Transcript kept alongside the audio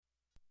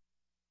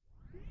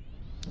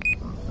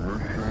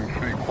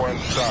All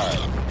start.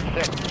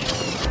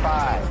 6,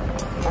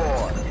 5,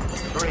 4,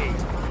 3,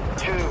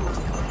 2,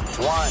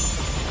 1,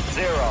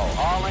 0.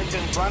 All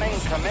engines running.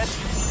 Commit.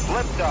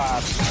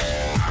 Liftoff.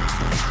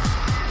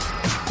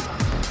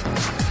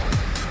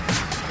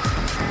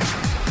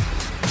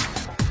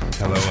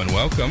 Hello and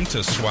welcome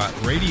to SWAT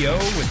Radio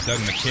with Doug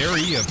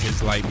McCary of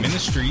His Light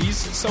Ministries.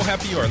 So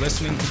happy you are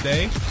listening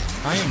today.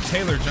 I am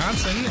Taylor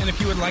Johnson, and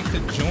if you would like to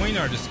join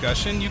our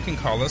discussion, you can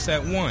call us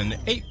at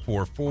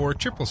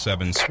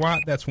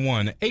 1-844-777-SWAT. That's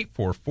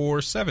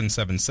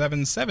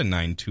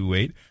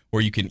 1-844-777-7928. Or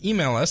you can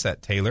email us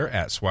at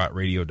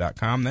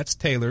taylor@swatradio.com. That's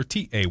Taylor,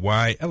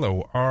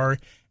 Taylor,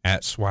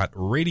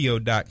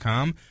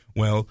 @swatradio.com.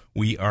 Well,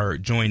 we are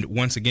joined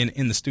once again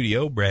in the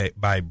studio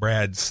by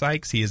Brad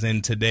Sykes. He is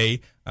in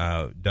today.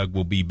 Doug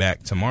will be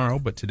back tomorrow,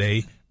 but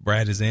today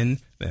Brad is in,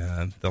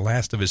 the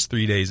last of his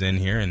 3 days in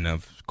here, and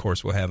of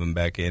course we'll have him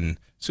back in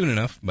soon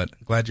enough, but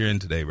glad you're in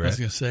today, Brad. I was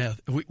going to say,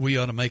 we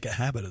ought to make a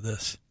habit of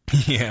this.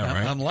 Yeah,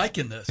 right? I'm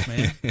liking this,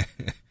 man.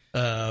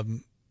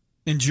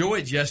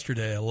 Enjoyed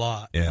yesterday a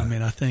lot. Yeah. I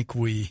mean, I think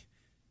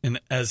and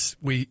as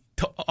we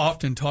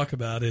often talk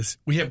about, is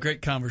we have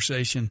great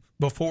conversation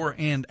before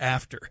and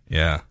after.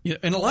 Yeah. You know,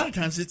 and a lot of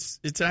times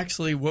it's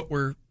actually what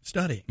we're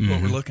studying,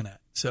 what we're looking at.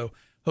 So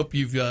hope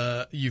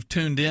you've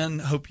tuned in.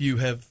 Hope you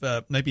have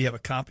maybe have a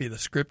copy of the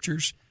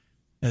scriptures,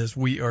 as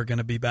we are going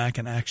to be back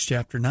in Acts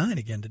chapter 9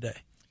 again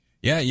today.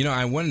 Yeah, you know,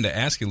 I wanted to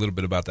ask you a little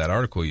bit about that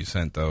article you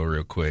sent, though,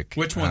 real quick.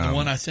 Which one? The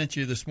one I sent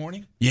you this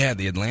morning? Yeah,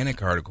 the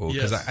Atlantic article.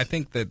 Because Yes. I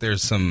think that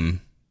there's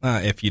some,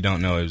 if you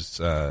don't know, is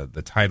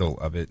the title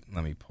of it,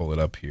 let me pull it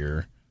up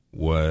here,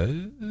 was...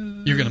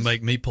 You're going to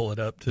make me pull it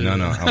up, too.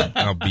 No,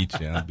 I'll beat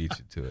you. I'll beat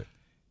you to it.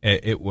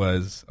 It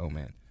was, oh,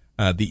 man.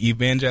 The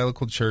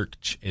evangelical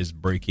church is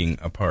breaking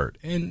apart.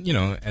 And, you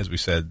know, as we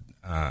said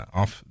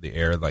off the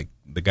air, like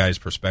the guy's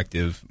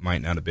perspective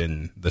might not have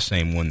been the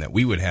same one that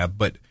we would have,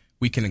 but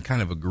we can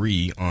kind of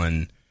agree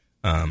on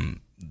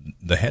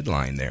the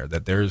headline there,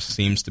 that there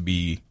seems to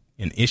be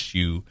an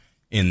issue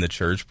in the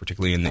church,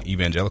 particularly in the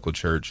evangelical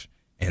church,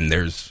 and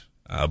there's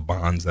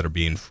bonds that are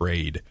being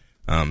frayed.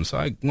 So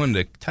I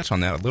wanted to touch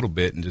on that a little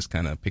bit and just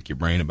kind of pick your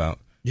brain about,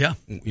 Yeah.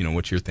 you know,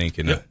 what you're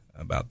thinking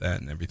about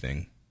that and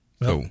everything.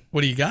 Well,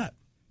 what do you got?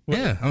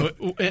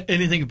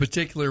 Anything in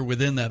particular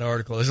within that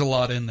article? There's a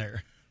lot in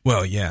there.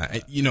 Well, yeah,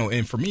 you know,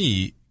 and for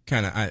me,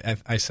 kind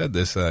of, I said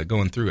this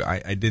going through.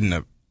 I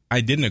didn't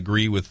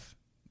agree with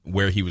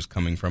where he was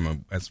coming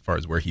from as far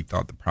as where he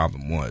thought the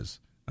problem was,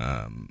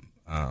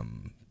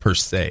 per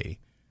se.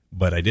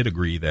 But I did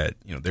agree that,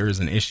 you know, there is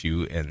an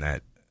issue and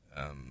that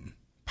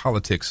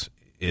politics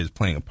is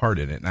playing a part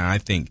in it. And I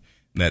think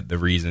that the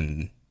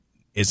reason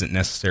isn't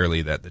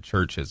necessarily that the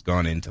church has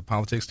gone into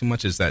politics too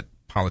much, is that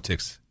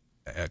politics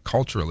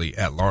culturally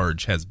at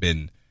large has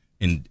been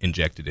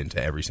injected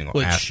into every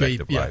single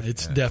aspect of life.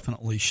 It's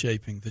definitely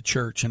shaping the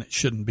church, and it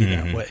shouldn't be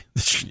that way.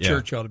 The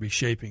church ought to be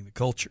shaping the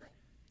culture.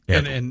 Yeah.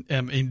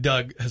 And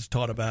Doug has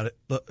taught about it,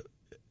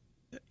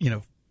 you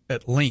know,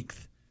 at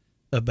length,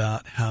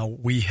 about how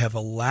we have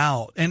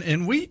allowed,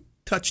 and we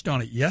touched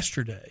on it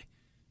yesterday.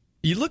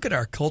 You look at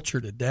our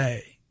culture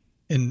today,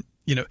 and,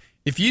 you know,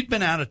 if you'd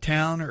been out of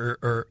town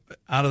or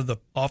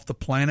off the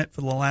planet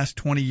for the last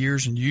 20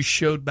 years and you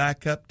showed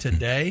back up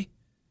today,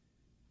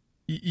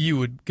 you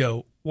would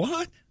go,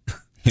 what?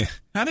 Yeah.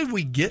 How did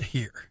we get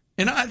here?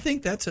 And I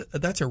think that's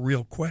a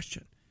real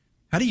question.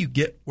 How do you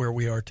get where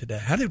we are today?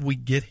 How did we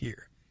get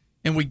here?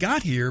 And we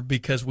got here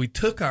because we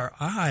took our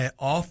eye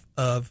off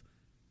of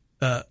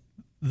the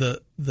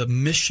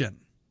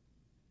mission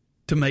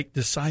to make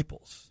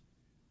disciples.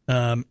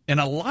 And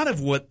a lot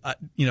of what,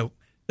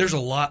 there's a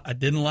lot I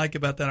didn't like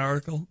about that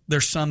article.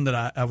 There's some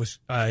that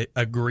I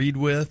agreed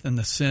with, in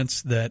the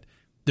sense that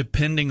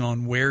depending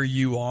on where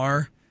you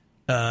are,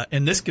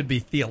 and this could be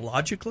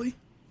theologically,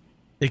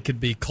 it could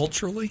be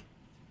culturally,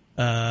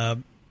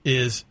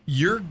 is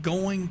you're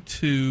going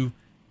to,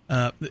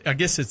 I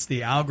guess it's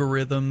the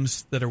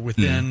algorithms that are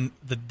within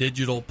the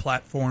digital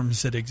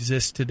platforms that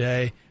exist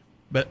today,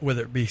 but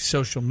whether it be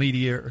social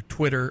media or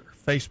Twitter or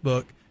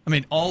Facebook, I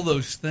mean, all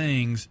those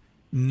things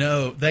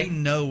they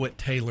know what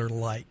Taylor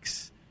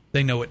likes.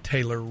 They know what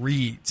Taylor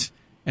reads.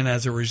 And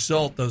as a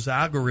result, those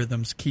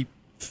algorithms keep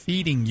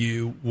feeding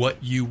you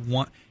what you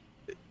want.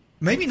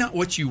 Maybe not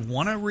what you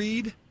want to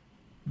read,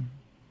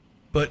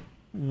 but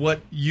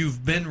what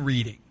you've been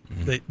reading.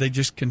 Mm-hmm. They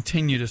just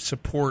continue to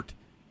support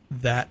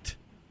that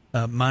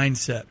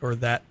mindset or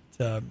that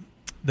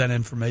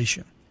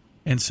information.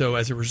 And so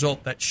as a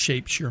result, that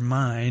shapes your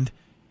mind.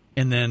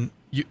 And then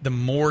the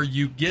more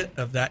you get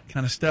of that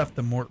kind of stuff,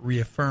 the more it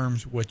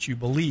reaffirms what you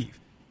believe.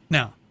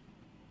 Now,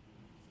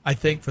 I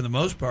think for the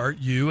most part,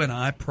 you and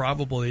I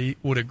probably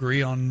would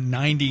agree on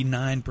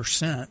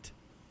 99%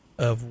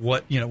 of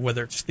what,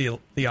 whether it's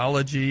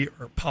theology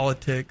or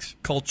politics,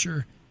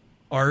 culture,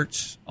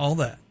 arts, all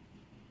that.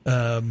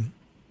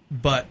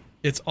 But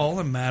it's all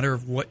a matter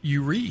of what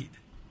you read.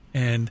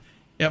 And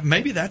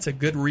maybe that's a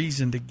good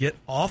reason to get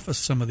off of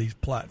some of these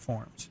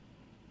platforms.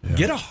 Yeah.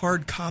 Get a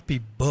hard copy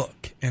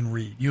book and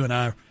read. You and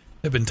I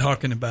have been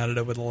talking about it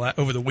over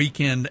the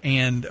weekend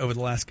and over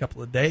the last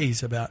couple of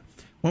days about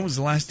when was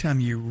the last time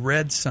you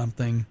read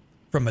something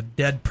from a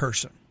dead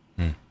person?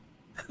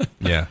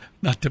 Yeah.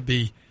 Not to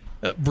be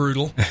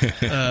brutal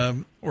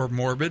or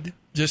morbid.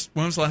 Just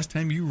when was the last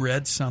time you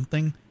read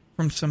something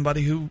from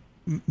somebody who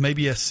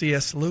maybe a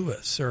C.S.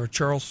 Lewis or a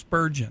Charles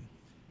Spurgeon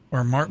or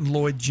a Martin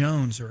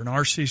Lloyd-Jones or an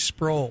R.C.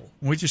 Sproul?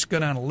 We just go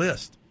down a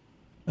list.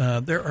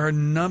 There are a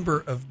number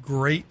of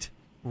great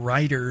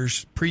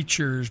writers,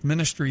 preachers,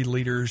 ministry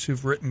leaders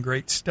who've written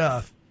great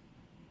stuff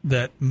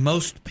that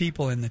most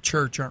people in the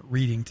church aren't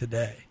reading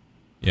today.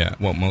 Yeah,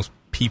 well, most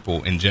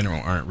people in general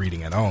aren't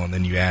reading at all, and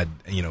then you add,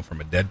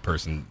 from a dead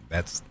person,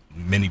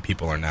 many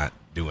people are not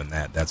doing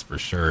that, that's for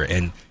sure.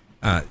 And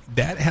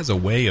that has a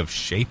way of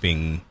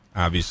shaping,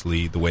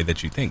 obviously, the way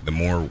that you think. The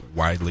more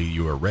widely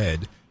you are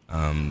read,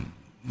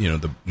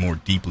 the more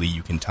deeply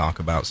you can talk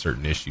about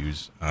certain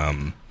issues.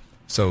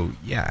 So,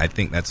 yeah, I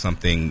think that's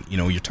something,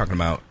 you're talking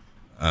about,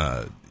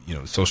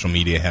 social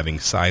media having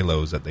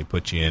silos that they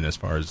put you in as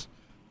far as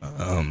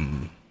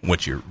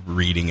what you're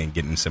reading and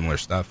getting similar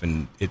stuff.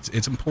 And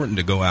it's important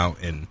to go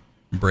out and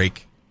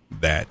break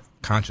that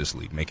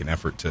consciously, make an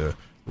effort to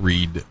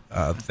read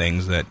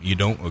things that you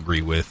don't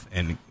agree with.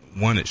 And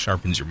one, it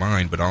sharpens your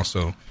mind, but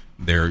also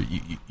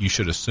you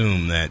should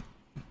assume that,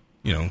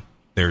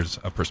 there's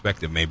a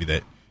perspective maybe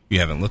that you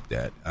haven't looked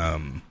at.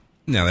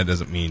 Now, that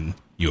doesn't mean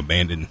you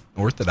abandon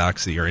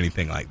orthodoxy or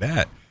anything like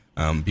that,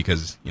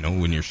 because,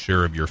 when you're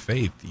sure of your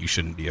faith, you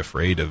shouldn't be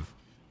afraid of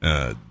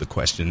the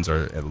questions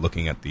or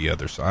looking at the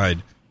other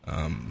side.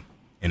 And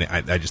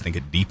I just think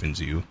it deepens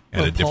you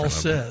at a different level. Paul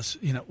says,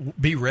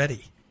 be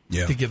ready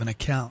to give an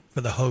account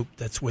for the hope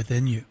that's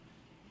within you.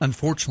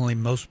 Unfortunately,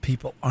 most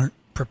people aren't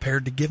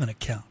prepared to give an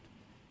account.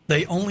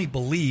 They only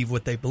believe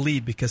what they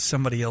believe because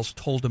somebody else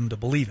told them to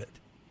believe it.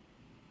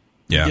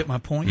 You get my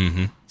point?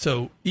 Mm-hmm.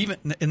 So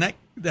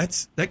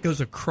that goes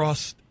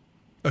across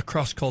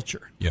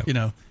culture.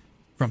 Yep.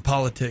 From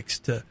politics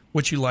to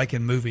what you like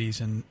in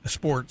movies and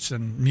sports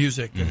and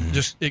music, and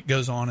just it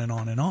goes on and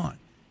on and on.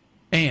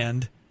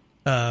 And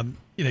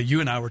you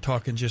and I were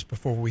talking just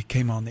before we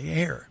came on the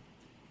air.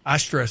 I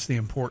stress the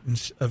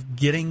importance of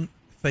getting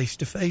face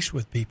to face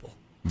with people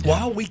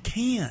while we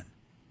can.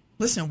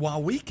 Listen,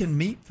 while we can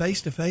meet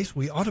face to face,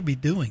 we ought to be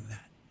doing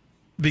that,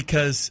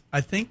 because I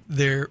think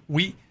let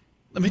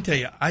me tell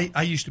you,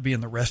 I used to be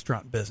in the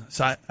restaurant business.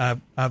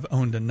 I've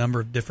owned a number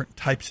of different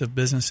types of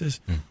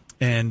businesses.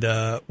 And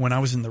when I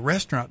was in the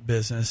restaurant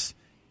business,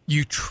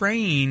 you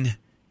train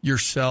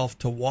yourself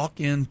to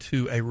walk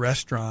into a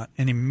restaurant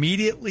and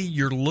immediately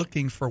you're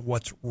looking for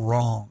what's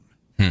wrong.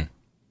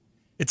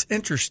 It's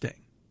interesting.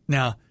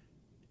 Now,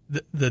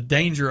 the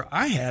danger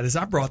I had is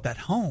I brought that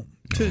home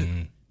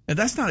too. And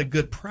that's not a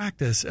good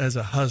practice as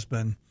a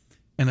husband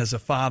and as a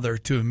father,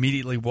 to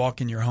immediately walk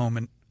in your home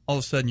and all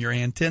of a sudden your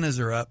antennas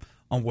are up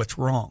on what's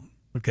wrong.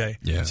 Okay.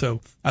 Yeah.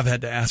 So I've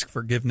had to ask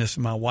forgiveness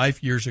of my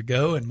wife years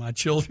ago and my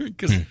children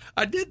because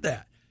I did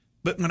that.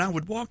 But when I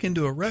would walk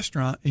into a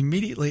restaurant,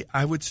 immediately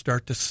I would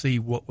start to see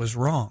what was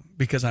wrong,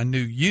 because I knew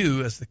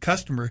you as the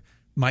customer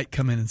might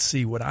come in and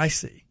see what I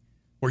see,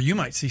 or you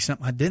might see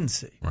something I didn't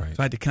see. Right. So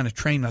I had to kind of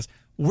train myself.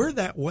 We're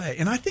that way.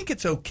 And I think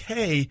it's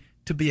okay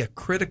to be a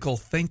critical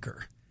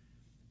thinker.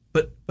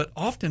 But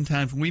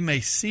oftentimes we may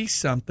see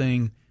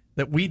something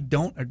that we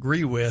don't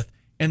agree with,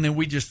 and then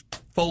we just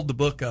fold the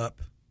book up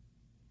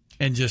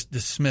and just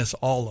dismiss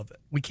all of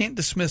it. We can't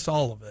dismiss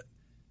all of it.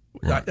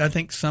 Right. I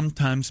think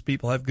sometimes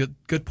people have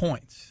good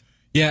points.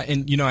 Yeah,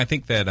 and I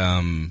think that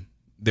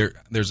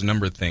there's a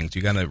number of things.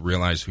 You got to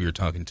realize who you're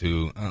talking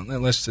to.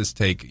 Let's just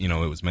take, it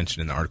was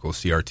mentioned in the article,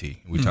 CRT.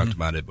 We talked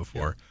about it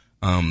before.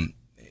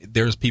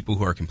 There's people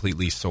who are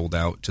completely sold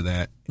out to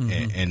that,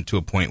 and to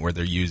a point where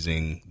they're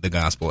using the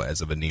gospel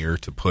as a veneer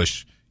to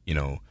push,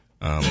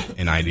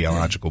 an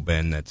ideological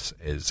bend that's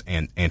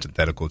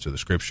antithetical to the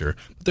scripture.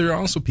 But there are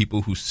also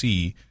people who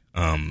see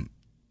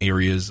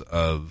areas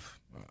of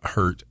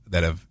hurt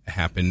that have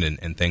happened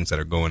and things that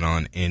are going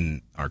on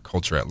in our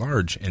culture at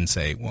large and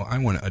say, well, I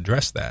want to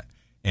address that.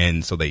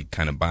 And so they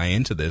kind of buy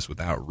into this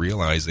without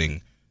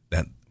realizing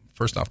that,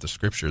 first off, the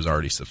scripture is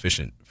already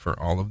sufficient for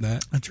all of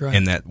that. That's right.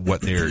 And that what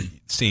they're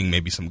seeing,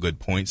 maybe some good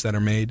points that are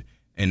made,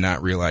 and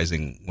not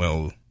realizing,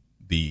 well,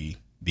 the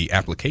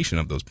application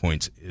of those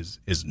points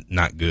is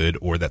not good,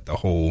 or that the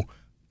whole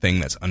thing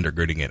that's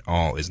undergirding it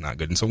all is not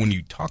good. And so when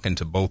you talk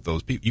into both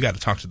those people, you got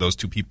to talk to those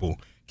two people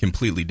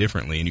completely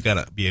differently, and you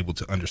got to be able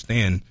to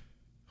understand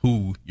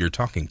who you're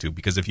talking to.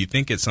 Because if you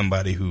think it's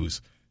somebody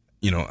who's,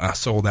 a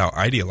sold out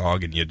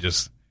ideologue, and you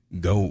just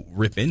go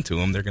rip into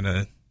them,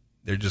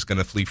 they're just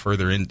gonna flee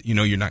further, and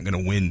you're not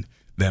gonna win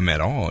them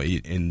at all.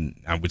 And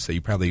I would say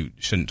you probably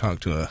shouldn't talk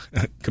to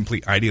a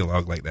complete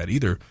ideologue like that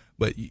either.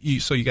 But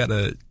you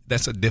gotta.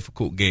 That's a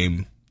difficult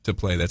game to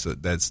play.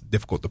 That's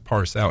difficult to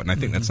parse out, and I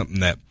think that's something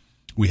that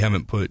we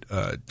haven't put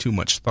too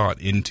much thought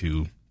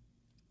into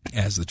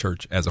as the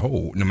church as a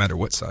whole, no matter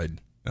what side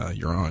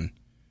you're on.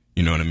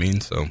 You know what I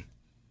mean? So,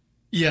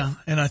 yeah,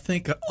 and I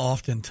think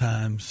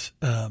oftentimes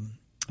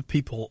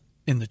people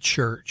in the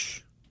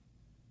church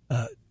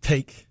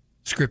take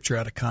Scripture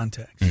out of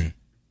context,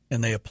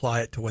 and they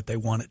apply it to what they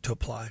want it to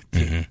apply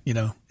to. You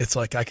know, it's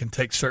like I can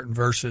take certain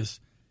verses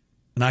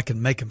and I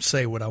can make them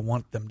say what I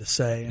want them to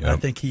say. And I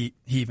think he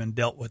even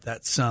dealt with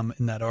that some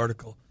in that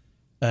article.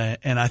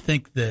 And I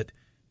think that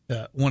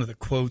one of the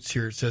quotes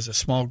here, it says, a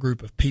small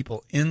group of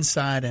people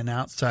inside and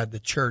outside the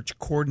church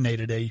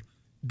coordinated a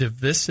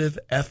divisive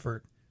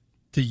effort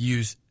to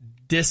use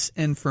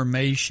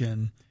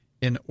disinformation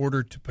in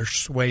order to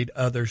persuade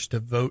others to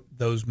vote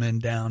those men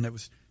down. It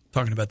was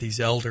talking about these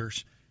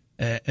elders.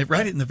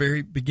 Right in the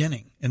very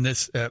beginning, in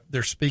this,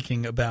 they're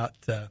speaking about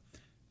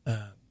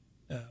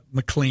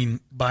McLean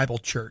Bible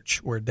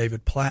Church, where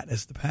David Platt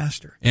is the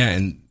pastor. Yeah,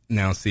 and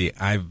now, see,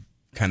 I've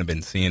kind of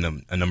been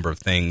seeing a number of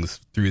things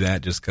through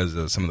that just because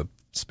of some of the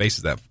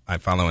spaces that I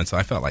follow, and so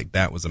I felt like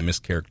that was a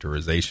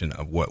mischaracterization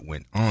of what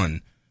went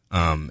on,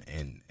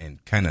 and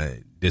kind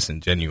of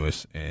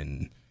disingenuous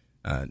and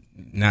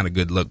not a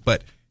good look.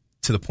 But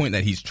to the point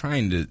that he's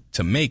trying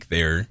to make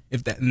there,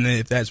 if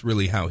that's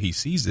really how he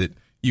sees it,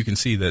 you can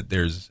see that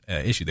there's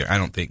an issue there. I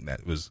don't think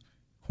that was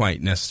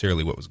quite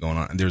necessarily what was going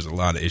on. There's a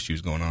lot of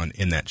issues going on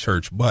in that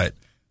church, but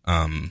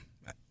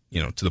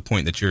you know, to the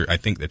point that I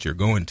think that you're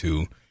going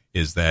to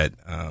is that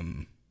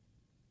now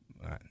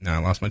I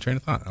lost my train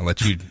of thought. I'll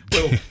let you.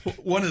 Well,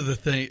 one of the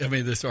things, I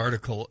mean, this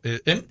article,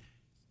 and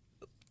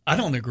I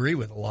don't agree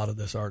with a lot of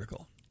this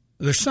article.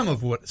 There's some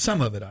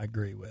of it I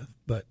agree with,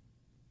 but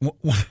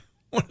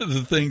one of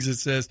the things it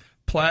says,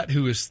 Platt,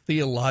 who is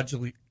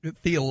theologically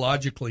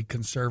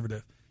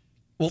conservative.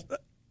 Well,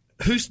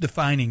 who's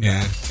defining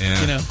that?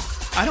 Yeah. You know,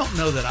 I don't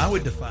know that I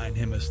would define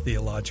him as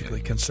theologically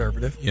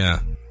conservative.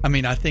 Yeah. I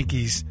mean, I think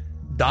he's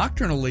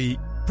doctrinally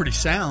pretty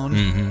sound,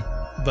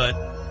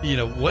 but, you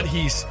know, what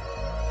he's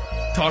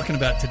talking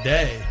about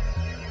today,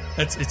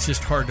 it's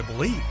just hard to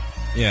believe.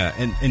 Yeah,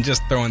 and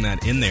just throwing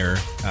that in there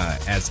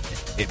as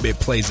it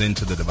plays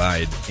into the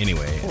divide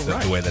anyway,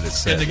 the way that it's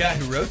said. And the guy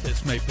who wrote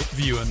this may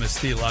view him as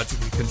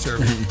theologically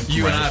conservative.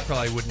 You and I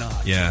probably would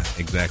not. Yeah,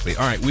 exactly.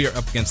 All right, we are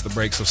up against the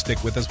break, so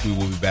stick with us. We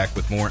will be back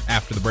with more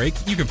after the break.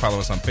 You can follow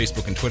us on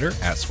Facebook and Twitter.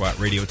 @SWAT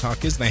Radio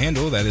Talk is the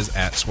handle. That is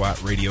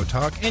 @SWAT Radio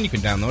Talk. And you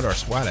can download our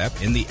SWAT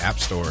app in the App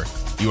Store.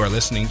 You are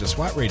listening to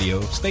SWAT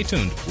Radio. Stay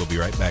tuned. We'll be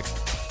right back.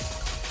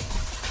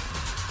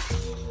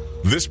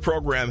 This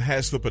program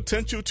has the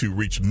potential to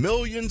reach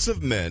millions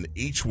of men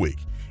each week.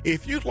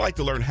 If you'd like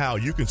to learn how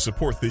you can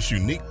support this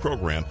unique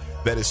program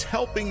that is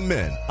helping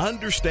men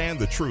understand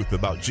the truth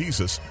about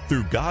Jesus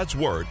through God's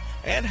Word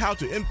and how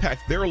to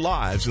impact their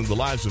lives and the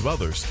lives of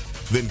others,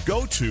 then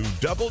go to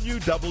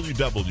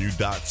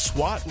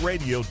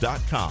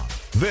www.swatradio.com.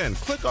 Then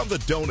click on the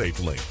donate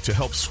link to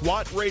help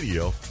SWAT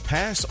Radio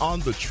pass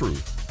on the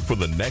truth for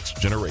the next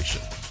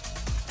generation.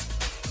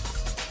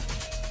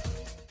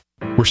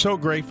 We're so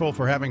grateful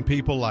for having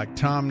people like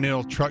Tom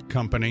Neal Truck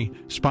Company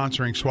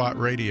sponsoring SWAT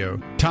Radio.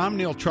 Tom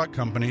Neal Truck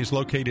Company is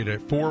located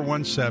at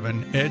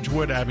 417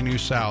 Edgewood Avenue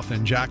South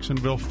in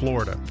Jacksonville,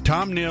 Florida.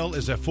 Tom Neal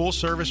is a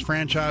full-service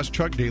franchise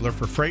truck dealer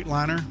for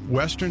Freightliner,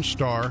 Western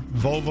Star,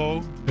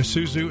 Volvo,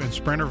 Isuzu, and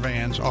Sprinter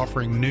vans,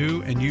 offering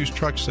new and used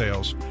truck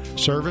sales,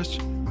 service,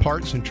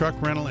 parts and truck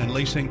rental and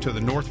leasing to the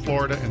North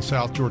Florida and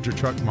South Georgia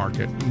truck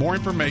market. More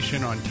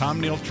information on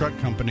Tom Neal Truck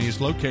Company is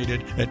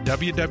located at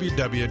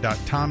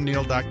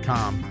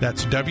www.tomneal.com.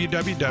 That's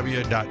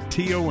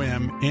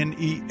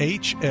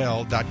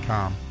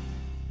www.tomnehl.com.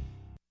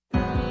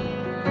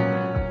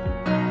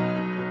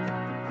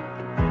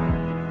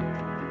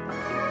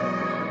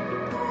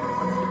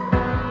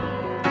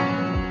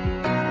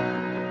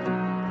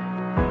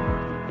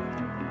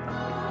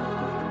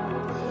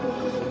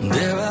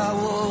 There I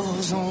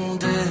was on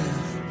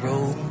death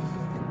row,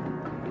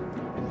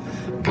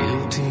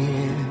 guilty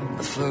in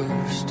the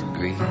first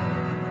degree,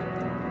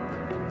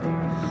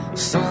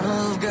 Son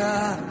of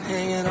God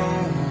hanging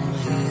on a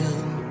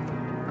hill,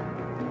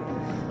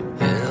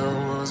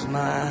 hell was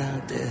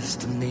my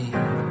destiny.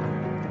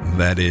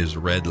 That is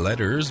Red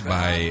Letters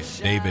by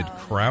David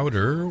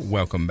Crowder.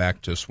 Welcome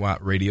back to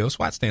SWAT Radio.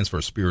 SWAT stands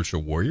for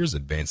Spiritual Warriors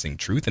Advancing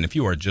Truth. And if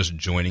you are just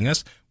joining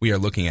us, we are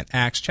looking at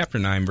Acts chapter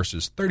 9,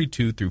 verses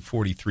 32 through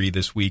 43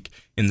 this week.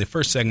 In the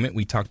first segment,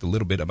 we talked a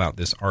little bit about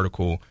this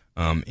article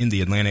in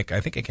the Atlantic. I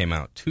think it came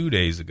out 2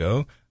 days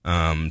ago,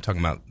 talking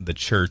about the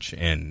church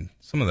and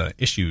some of the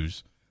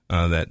issues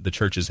that the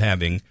church is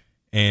having.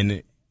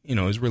 And, you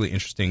know, it was really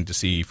interesting to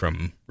see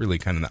from really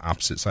kind of the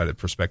opposite side of the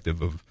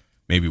perspective of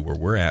maybe where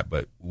we're at,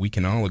 but we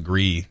can all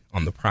agree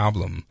on the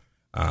problem.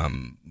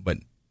 But,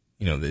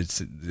 you know, it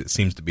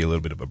seems to be a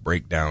little bit of a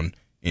breakdown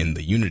in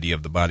the unity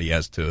of the body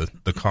as to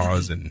the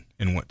cause and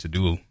what to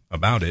do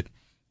about it,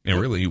 and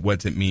really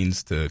what it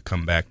means to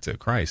come back to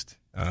Christ,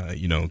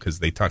 you know, because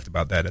they talked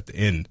about that at the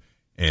end.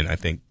 And I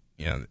think,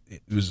 you know,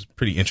 it was a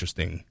pretty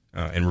interesting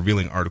and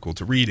revealing article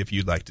to read if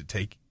you'd like to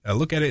take a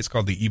look at it. It's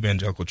called The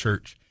Evangelical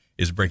Church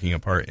is Breaking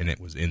Apart, and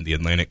it was in the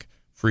Atlantic.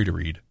 Free to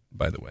read,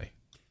 by the way.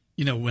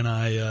 You know, when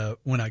I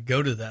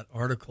go to that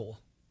article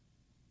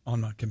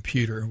on my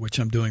computer, which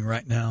I'm doing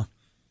right now,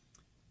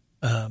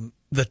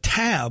 the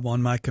tab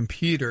on my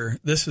computer,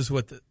 this is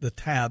what the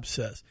tab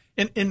says.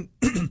 And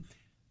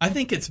I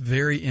think it's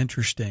very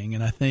interesting,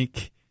 and I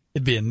think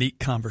it'd be a neat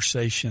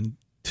conversation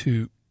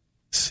to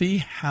see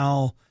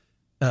how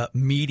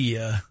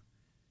media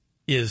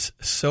is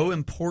so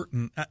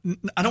important.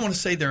 I don't want to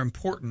say they're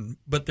important,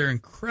 but they're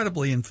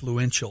incredibly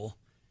influential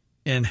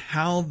in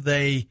how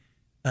they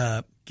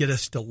get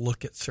us to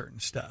look at certain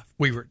stuff.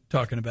 We were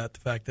talking about the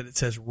fact that it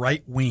says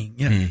right wing.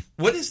 You know,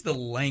 what is the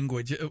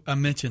language? I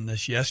mentioned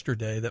this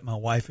yesterday that my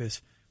wife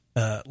is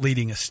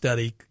leading a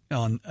study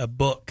on a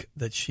book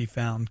that she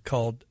found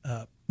called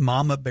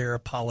Mama Bear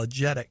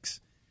Apologetics.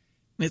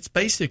 And it's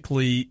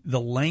basically the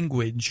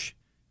language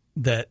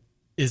that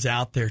is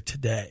out there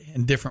today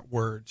and different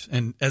words.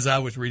 And as I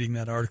was reading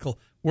that article,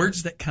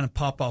 words that kind of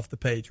pop off the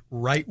page,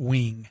 right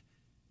wing,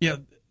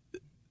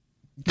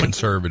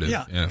 conservative.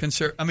 Yeah.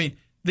 I mean,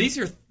 these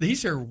are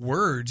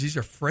words, these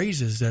are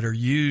phrases that are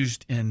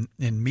used in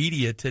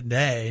media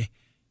today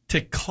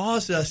to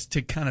cause us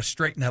to kind of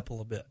straighten up a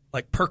little bit,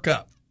 like perk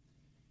up.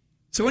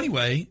 So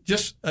anyway,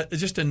 just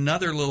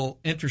another little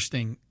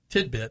interesting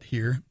tidbit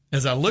here.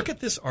 As I look at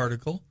this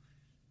article,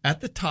 at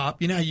the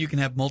top, you know how you can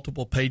have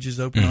multiple pages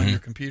open on your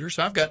computer.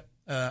 So I've got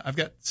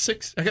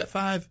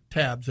 5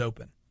 tabs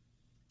open.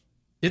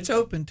 It's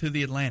open to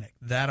the Atlantic,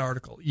 that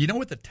article. You know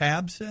what the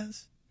tab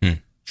says?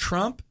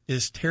 Trump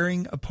is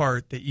tearing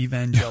apart the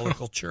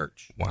evangelical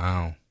church.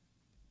 Wow.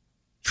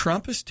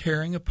 Trump is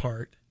tearing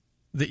apart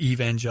the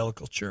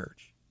evangelical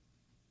church.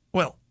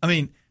 Well, I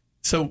mean,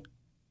 so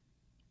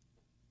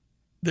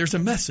there's a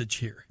message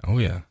here. Oh,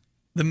 yeah.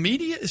 The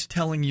media is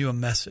telling you a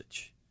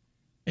message,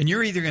 and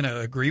you're either going to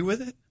agree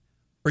with it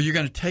or you're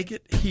going to take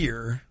it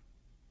here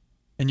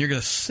and you're going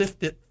to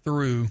sift it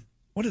through.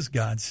 What does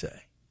God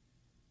say?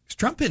 Because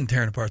Trump isn't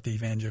tearing apart the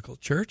evangelical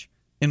church.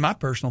 In my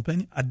personal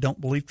opinion, I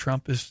don't believe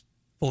Trump is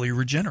fully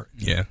regenerate.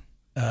 Yeah.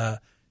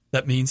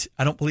 That means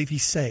I don't believe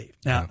he's saved.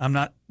 Now,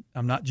 yeah.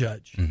 I'm not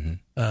judge.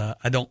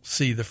 I don't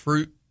see the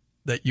fruit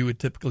that you would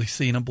typically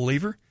see in a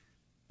believer.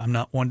 I'm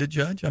not one to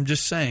judge. I'm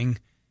just saying,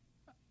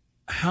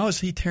 how is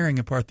he tearing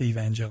apart the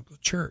evangelical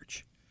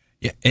church?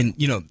 Yeah, and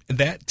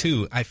that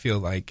too, I feel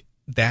like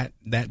that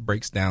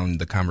breaks down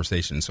the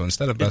conversation. So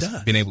instead of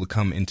us being able to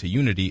come into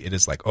unity, it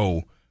is like,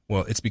 oh,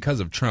 well, it's because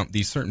of Trump.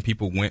 These certain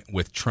people went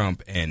with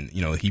Trump, and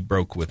he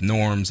broke with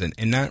norms,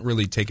 and not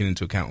really taking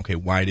into account, okay,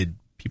 why did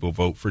people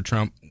vote for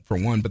Trump, for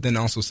one, but then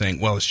also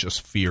saying, well, it's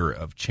just fear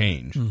of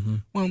change.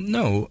 Well,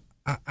 no,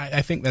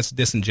 I think that's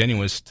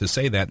disingenuous to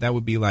say that. That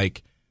would be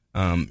like,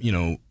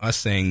 us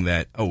saying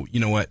that, oh, you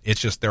know what, it's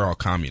just they're all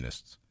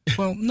communists.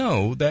 Well,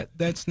 no,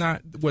 that's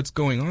not what's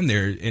going on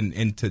there,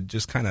 and to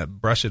just kind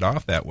of brush it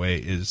off that way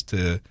is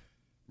to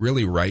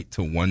really write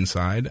to one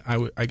side,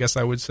 I guess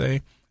I would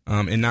say.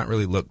 And not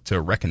really look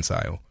to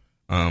reconcile.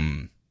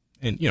 And,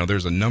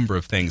 there's a number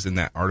of things in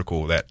that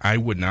article that I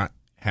would not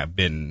have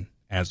been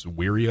as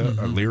leery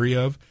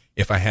of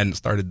if I hadn't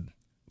started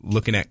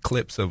looking at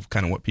clips of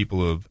kind of what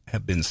people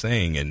have been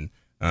saying. And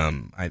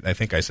I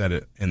think I said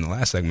it in the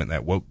last segment,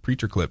 that woke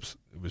preacher clips.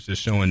 It was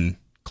just showing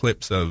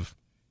clips of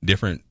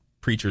different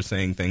preachers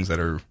saying things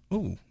that are,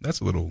 oh, that's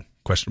a little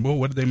questionable.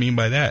 What do they mean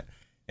by that?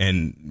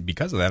 And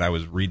because of that, I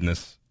was reading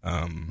this,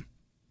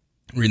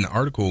 reading the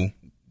article,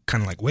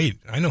 kind of like, wait,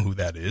 I know who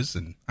that is,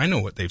 and I know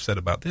what they've said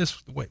about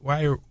this.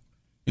 Why are,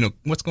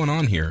 what's going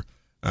on here?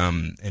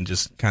 And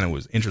just kind of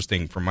was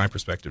interesting from my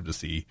perspective to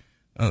see,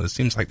 oh, it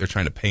seems like they're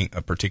trying to paint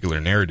a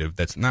particular narrative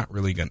that's not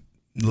really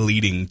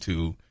leading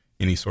to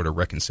any sort of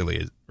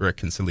reconciliation. You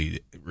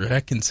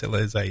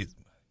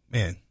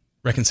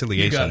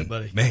got it,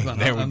 buddy. Man,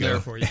 there we I'm go. There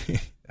for you.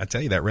 I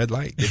tell you, that red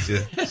light gets you,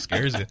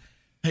 scares you.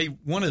 Hey,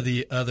 one of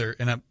the other,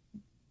 and I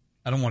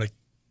don't want to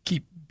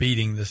keep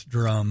beating this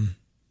drum,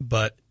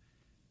 but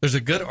there's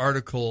a good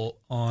article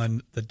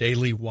on the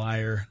Daily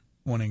Wire.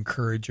 I want to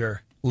encourage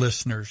our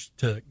listeners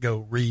to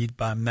go read,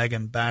 by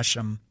Megan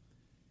Basham.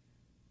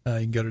 You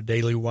can go to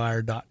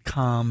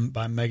dailywire.com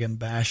by Megan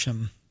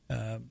Basham.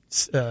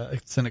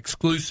 It's an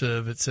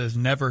exclusive. It says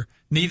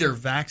neither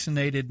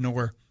vaccinated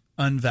nor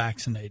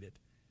unvaccinated.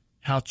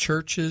 How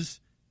churches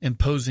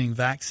imposing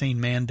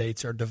vaccine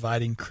mandates are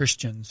dividing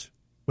Christians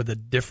with a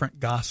different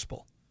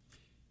gospel.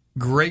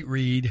 Great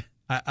read.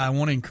 I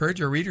want to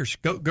encourage our readers,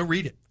 go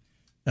read it.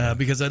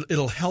 Because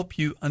it'll help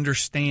you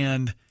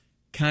understand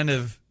kind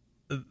of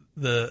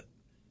the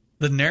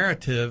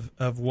narrative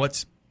of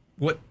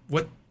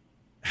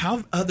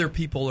how other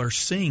people are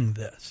seeing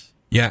this.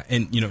 Yeah,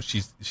 and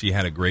she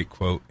had a great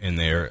quote in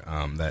there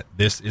that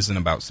this isn't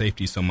about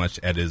safety so much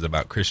as it is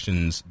about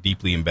Christians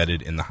deeply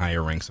embedded in the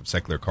higher ranks of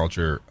secular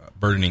culture,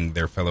 burdening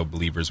their fellow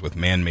believers with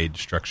man-made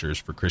structures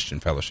for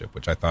Christian fellowship,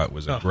 which I thought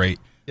was a great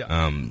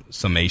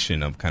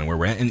summation of kind of where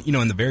we're at. And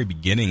in the very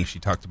beginning, she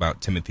talked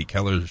about Timothy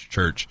Keller's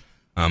church.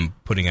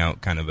 Putting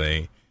out kind of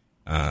a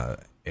kind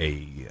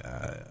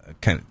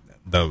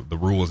of the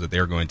rules that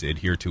they're going to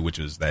adhere to, which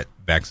is that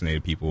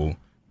vaccinated people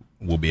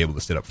will be able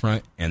to sit up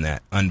front, and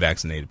that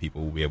unvaccinated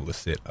people will be able to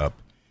sit up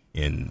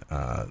in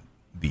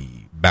the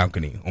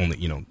balcony.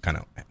 Only,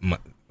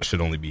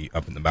 should only be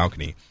up in the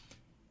balcony.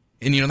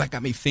 And that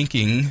got me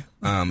thinking.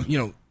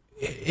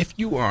 If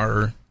you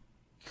are,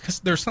 because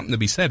there's something to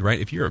be said, right?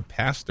 If you're a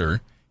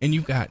pastor and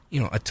you've got,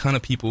 a ton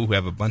of people who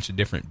have a bunch of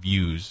different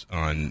views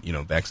on,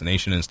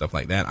 vaccination and stuff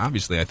like that.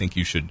 Obviously, I think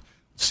you should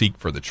seek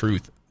for the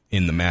truth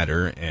in the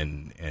matter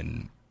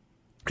and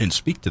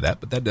speak to that,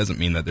 but that doesn't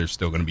mean that there's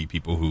still going to be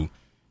people who,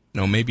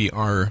 maybe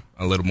are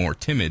a little more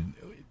timid.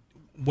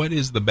 What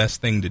is the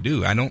best thing to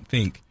do? I don't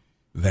think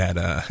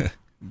that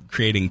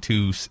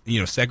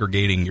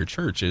segregating your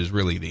church is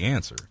really the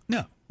answer.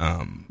 No.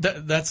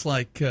 That's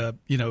like, I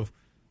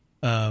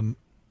don't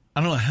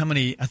know how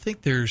many,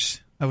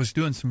 I was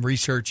doing some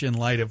research in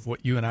light of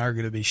what you and I are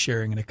going to be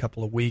sharing in a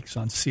couple of weeks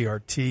on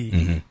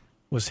CRT,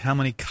 was how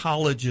many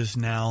colleges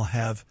now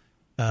have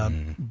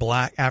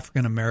black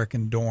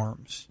African-American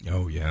dorms.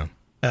 Oh, yeah.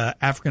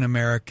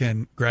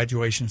 African-American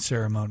graduation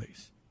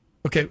ceremonies.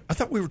 Okay, I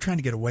thought we were trying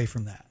to get away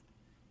from that.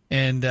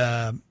 And,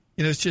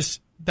 it's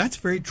just, that's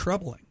very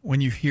troubling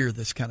when you hear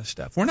this kind of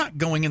stuff. We're not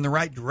going in the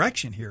right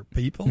direction here,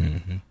 people.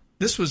 Mm-hmm.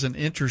 This was an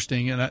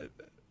interesting, and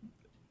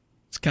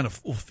it's kind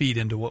of will feed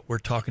into what we're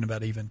talking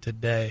about even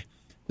today.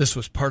 This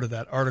was part of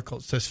that article.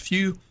 It says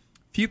few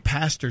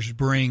pastors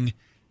bring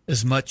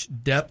as much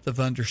depth of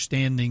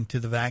understanding to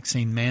the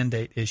vaccine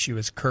mandate issue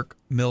as Kirk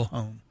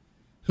Milhone,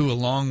 who,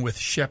 along with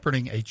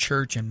shepherding a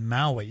church in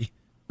Maui,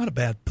 not a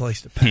bad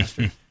place to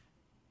pastor,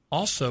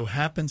 also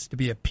happens to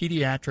be a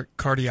pediatric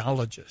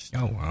cardiologist.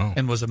 Oh, wow.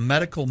 And was a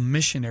medical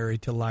missionary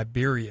to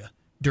Liberia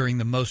during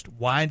the most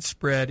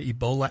widespread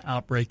Ebola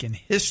outbreak in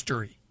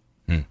history.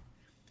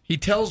 He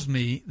tells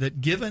me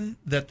that given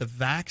that the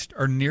vaxxed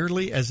are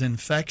nearly as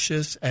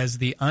infectious as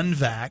the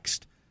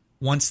unvaxxed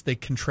once they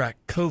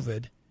contract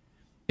COVID,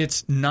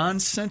 it's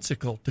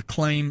nonsensical to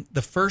claim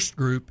the first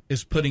group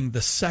is putting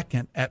the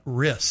second at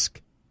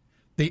risk.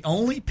 The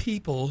only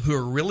people who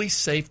are really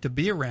safe to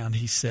be around,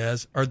 he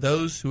says, are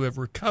those who have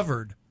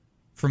recovered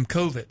from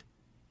COVID.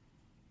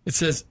 It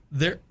says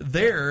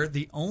they're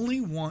the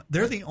only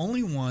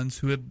ones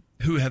who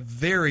have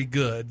very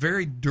good,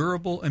 very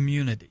durable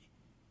immunity.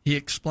 He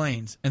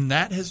explains, and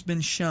that has been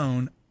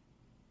shown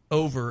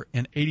over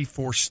in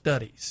 84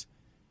 studies.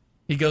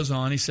 He goes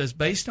on, he says,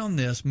 based on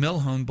this,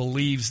 Milhone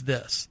believes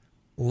this,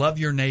 love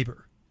your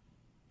neighbor.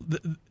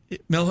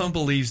 Milhone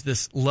believes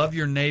this love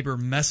your neighbor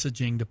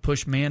messaging to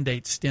push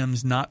mandates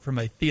stems not from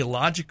a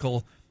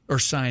theological or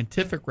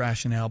scientific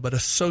rationale, but a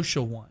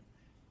social one.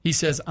 He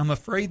says, I'm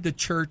afraid the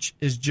church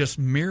is just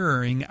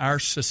mirroring our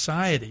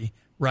society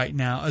right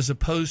now as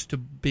opposed to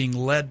being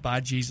led by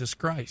Jesus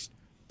Christ.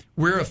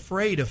 We're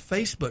afraid of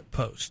Facebook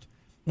posts.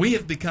 We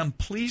have become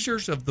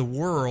pleasers of the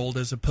world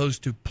as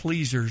opposed to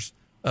pleasers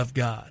of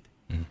God.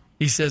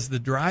 He says the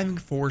driving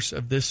force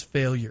of this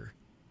failure.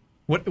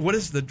 What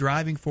is the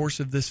driving force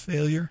of this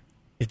failure?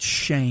 It's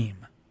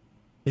shame.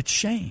 It's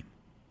shame.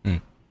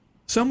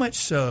 So much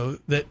so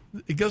that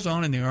it goes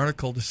on in the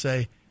article to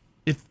say,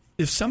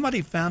 if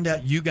somebody found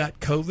out you got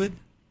COVID,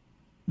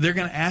 they're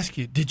going to ask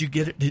you, did you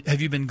get it?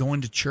 Have you been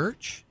going to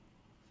church?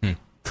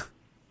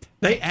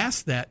 They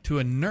asked that to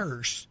a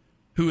nurse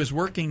who is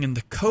working in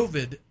the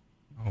COVID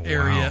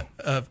area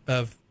of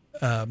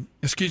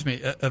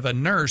a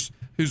nurse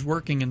who's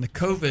working in the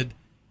COVID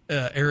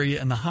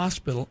area in the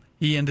hospital.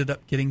 He ended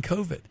up getting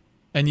COVID.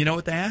 And you know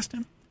what they asked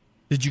him?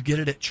 Did you get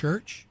it at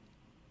church?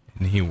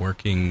 And he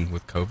working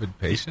with COVID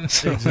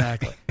patients?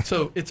 Exactly.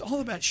 So it's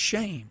all about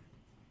shame.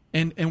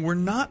 And we're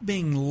not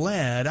being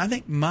led. I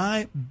think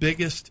my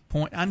biggest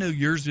point, I know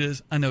yours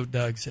is, I know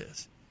Doug's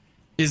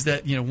is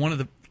that, one of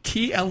the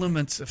key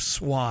elements of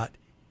SWAT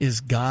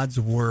is God's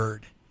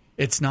Word.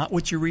 It's not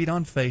what you read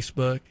on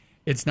Facebook.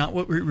 It's not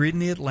what we read in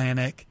the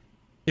Atlantic.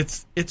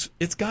 It's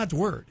God's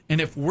Word. And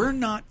if we're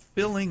not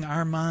filling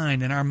our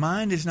mind and our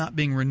mind is not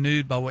being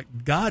renewed by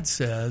what God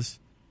says,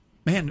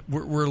 man,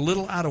 we're a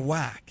little out of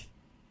whack.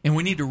 And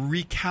we need to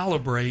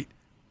recalibrate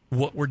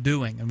what we're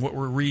doing and what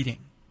we're reading.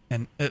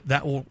 And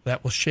that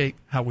will shape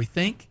how we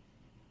think,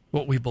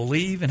 what we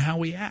believe, and how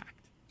we act.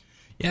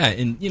 Yeah,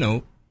 and,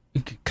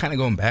 kind of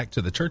going back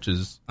to the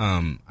churches,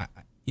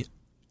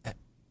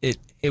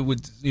 it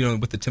would,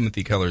 with the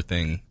Timothy Keller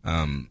thing,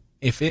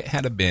 if it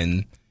had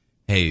been,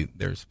 hey,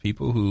 there's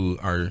people who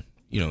are,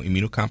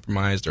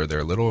 immunocompromised or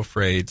they're a little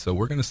afraid, so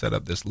we're going to set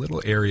up this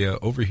little area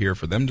over here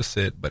for them to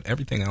sit, but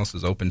everything else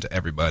is open to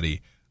everybody,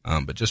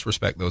 but just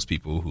respect those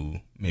people who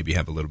maybe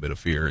have a little bit of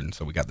fear, and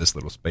so we got this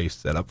little space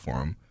set up for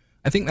them.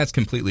 I think that's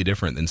completely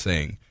different than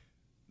saying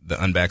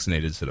the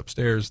unvaccinated sit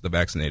upstairs, the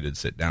vaccinated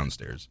sit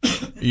downstairs.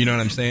 You know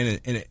what I'm saying?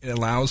 And it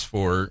allows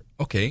for,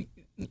 okay,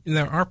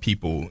 there are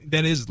people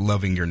that is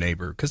loving your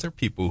neighbor, because there are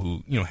people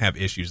who, have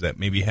issues that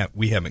maybe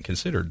we haven't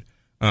considered.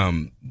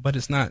 But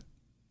it's not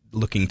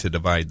looking to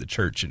divide the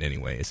church in any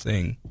way. It's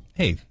saying,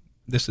 hey,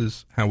 this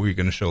is how we're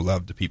going to show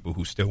love to people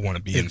who still want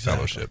to be in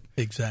fellowship.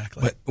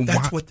 Exactly. But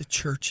that's what the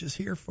church is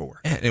here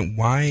for. And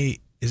why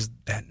is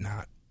that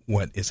not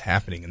what is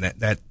happening? And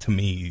that to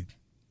me,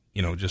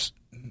 just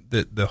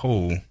the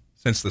whole,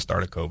 since the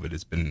start of COVID,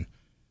 it's been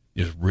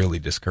just really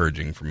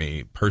discouraging for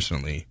me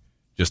personally,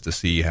 just to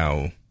see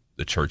how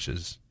the church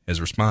has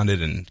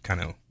responded and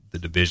kind of the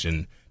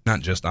division, not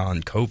just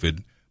on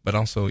COVID, but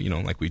also,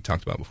 like we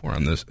talked about before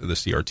on the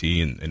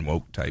CRT and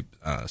woke type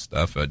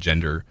stuff,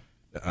 gender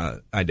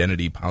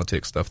identity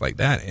politics, stuff like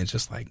that. And it's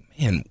just like,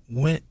 man,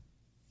 what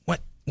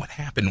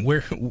happened?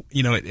 Where,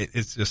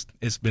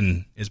 it's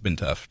been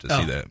tough to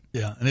see that.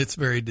 Yeah, and it's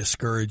very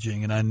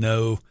discouraging. And I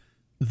know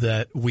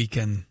that we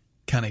can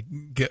kind of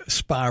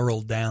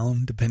spiral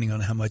down depending on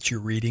how much you're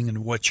reading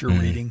and what you're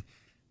reading.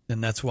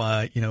 And that's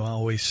why, I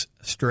always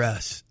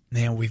stress,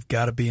 man, we've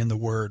got to be in the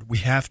Word. We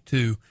have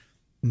to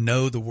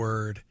know the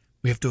Word.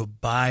 We have to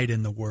abide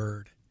in the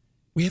Word.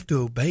 We have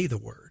to obey the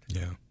Word.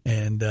 Yeah.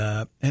 And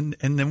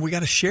then we got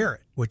to share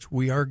it, which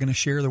we are going to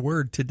share the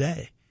Word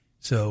today.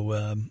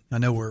 So I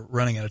know we're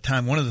running out of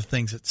time. One of the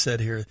things that's said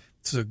here,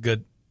 this is a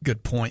good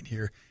point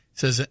here, it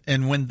says,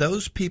 and when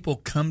those people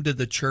come to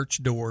the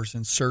church doors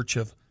in search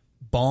of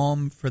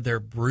balm for their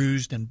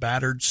bruised and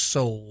battered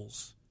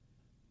souls,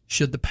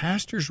 should the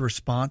pastor's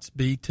response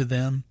be to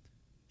them,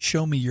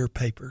 show me your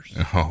papers?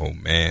 Oh,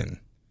 man.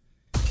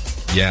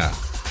 Yeah.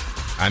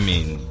 I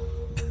mean,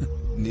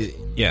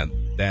 yeah,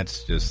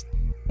 that's just...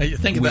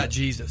 Think about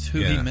Jesus, who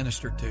he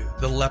ministered to,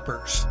 the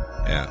lepers.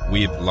 Yeah,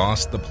 we've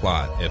lost the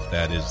plot if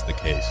that is the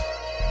case.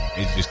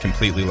 It's just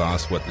completely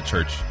lost what the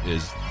church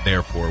is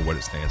there for, what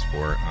it stands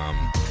for.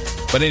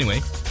 But anyway,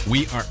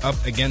 we are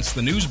up against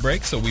the news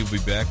break, so we'll be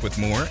back with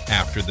more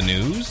after the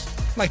news.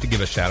 I'd like to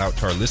give a shout out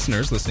to our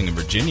listeners listening in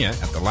Virginia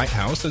at the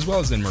Lighthouse, as well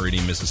as in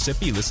Meridian,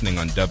 Mississippi, listening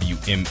on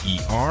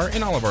WMER,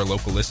 and all of our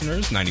local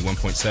listeners,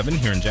 91.7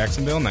 here in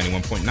Jacksonville,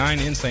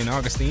 91.9 in St.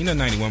 Augustine, and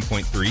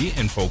 91.3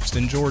 in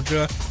Folkestone,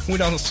 Georgia.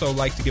 We'd also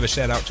like to give a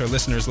shout out to our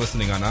listeners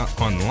listening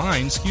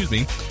online,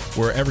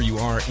 wherever you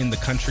are in the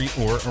country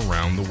or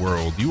around the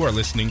world. You are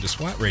listening to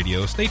SWAT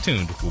Radio. Stay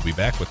tuned. We'll be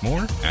back with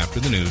more after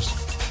the news.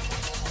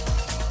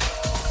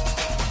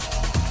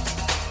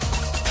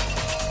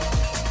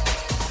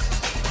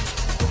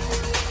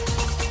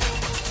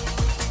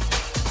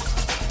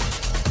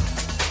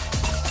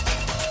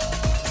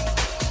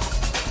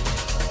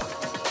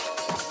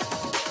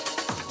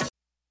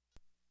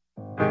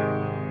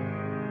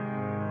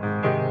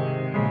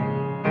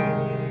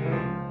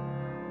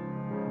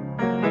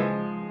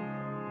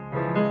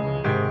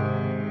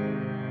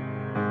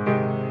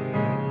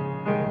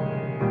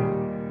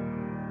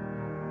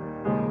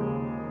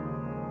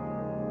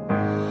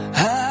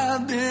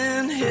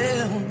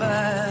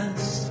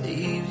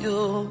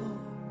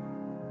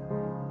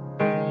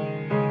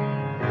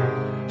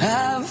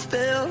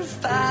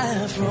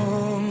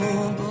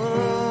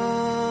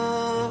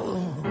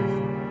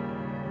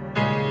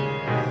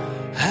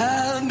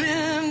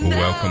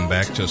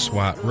 To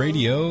SWAT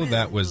Radio.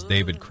 That was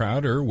David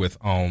Crowder with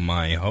All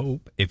My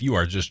Hope. If you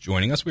are just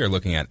joining us, we are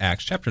looking at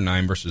Acts chapter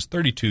 9, verses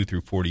 32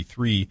 through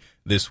 43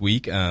 this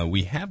week.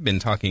 We have been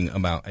talking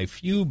about a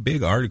few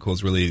big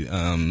articles, really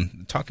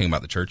talking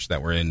about the church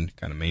that were in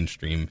kind of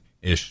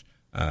mainstream-ish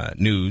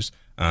news.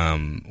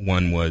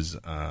 One was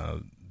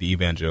the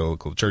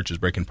evangelical church is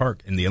breaking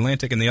apart in the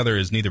Atlantic, and the other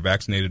is neither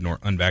vaccinated nor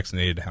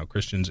unvaccinated, how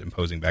Christians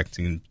imposing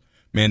vaccine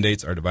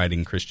mandates are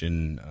dividing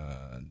Christian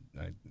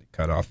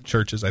cut off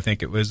churches, I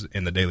think it was,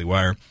 in the Daily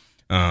Wire.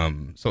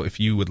 So if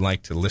you would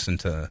like to listen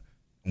to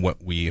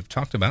what we have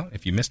talked about,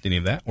 if you missed any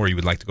of that, or you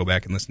would like to go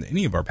back and listen to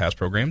any of our past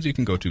programs, you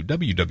can go to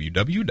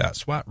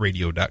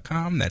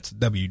www.swatradio.com. That's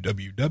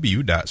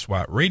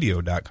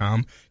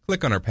www.swatradio.com.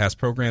 Click on our past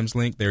programs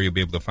link. There you'll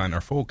be able to find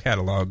our full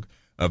catalog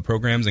of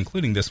programs,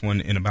 including this one,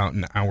 in about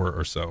an hour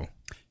or so.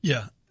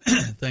 Yeah.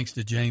 Thanks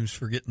to James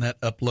for getting that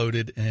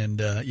uploaded. And,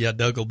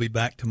 Doug will be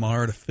back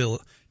tomorrow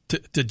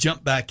to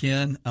jump back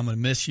in. I'm going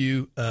to miss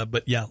you.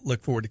 But,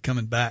 look forward to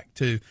coming back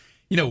to,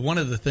 one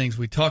of the things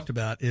we talked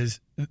about is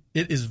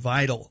it is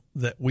vital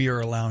that we are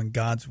allowing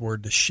God's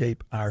word to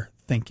shape our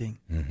thinking,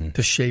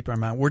 to shape our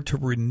mind. We're to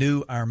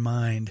renew our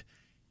mind.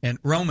 And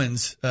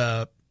Romans,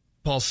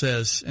 Paul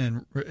says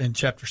in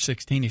chapter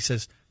 16, he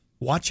says,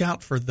 watch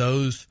out for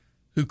those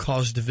who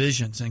cause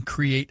divisions and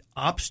create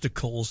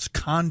obstacles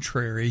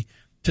contrary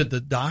to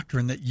the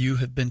doctrine that you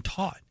have been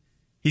taught.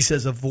 He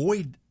says,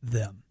 avoid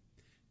them.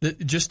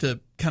 Just to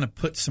kind of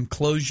put some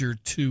closure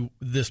to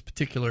this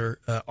particular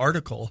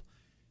article,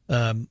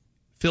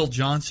 Phil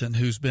Johnson,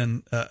 who's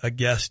been a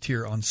guest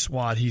here on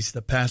SWAT, he's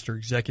the pastor,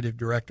 executive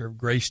director of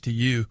Grace to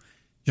You,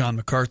 John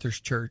MacArthur's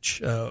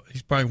church.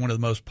 He's probably one of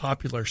the most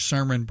popular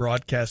sermon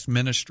broadcast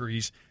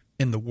ministries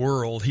in the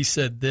world. He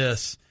said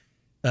this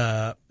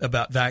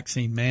about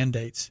vaccine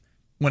mandates.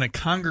 When a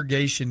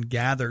congregation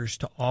gathers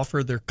to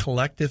offer their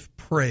collective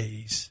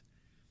praise,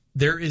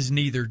 there is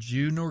neither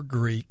Jew nor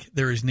Greek.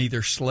 There is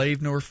neither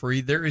slave nor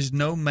free. There is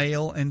no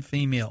male and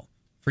female,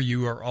 for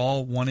you are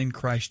all one in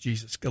Christ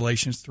Jesus.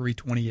 Galatians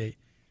 3:28.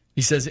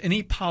 He says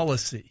any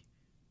policy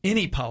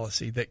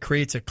that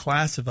creates a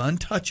class of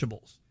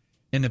untouchables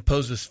and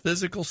imposes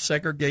physical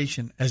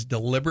segregation has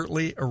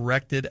deliberately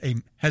erected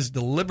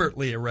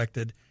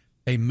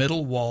a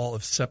middle wall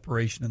of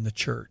separation in the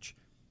church.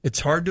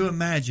 It's hard to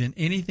imagine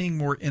anything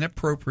more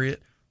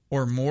inappropriate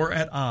or more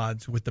at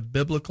odds with the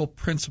biblical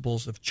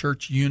principles of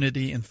church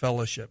unity and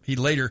fellowship. He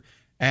later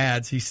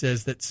adds, he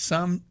says that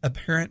some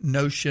apparent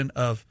notion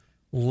of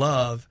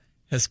love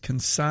has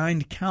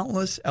consigned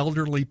countless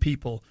elderly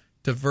people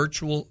to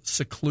virtual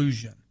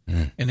seclusion.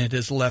 and it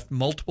has left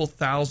multiple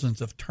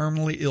thousands of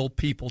terminally ill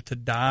people to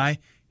die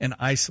in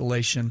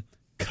isolation,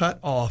 cut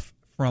off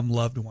from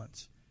loved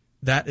ones.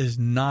 That is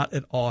not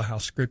at all how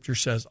Scripture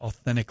says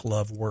authentic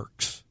love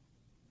works.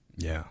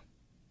 Yeah.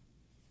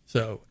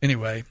 So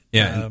anyway,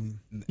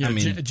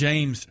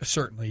 James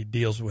certainly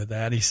deals with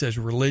that. He says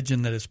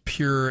religion that is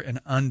pure and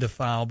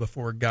undefiled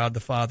before God the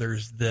Father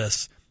is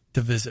this,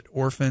 to visit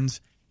orphans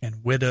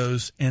and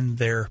widows in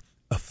their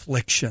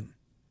affliction.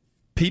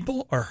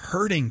 People are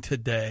hurting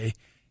today,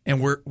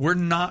 and we're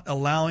not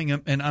allowing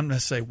them, and I'm going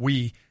to say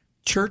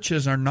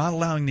churches are not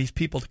allowing these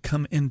people to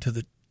come into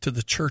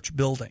the church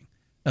building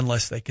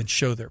unless they can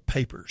show their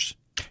papers.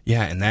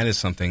 Yeah, and that is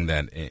something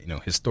that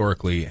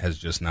historically has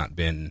just not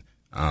been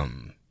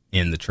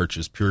in the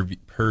church's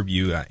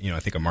purview. I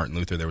think of Martin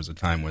Luther. There was a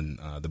time when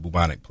the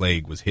bubonic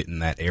plague was hitting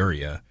that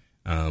area,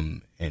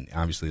 and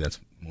obviously that's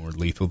more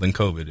lethal than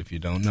COVID. If you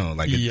don't know,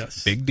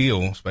 it's a big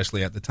deal,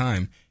 especially at the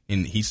time.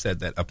 And he said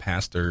that a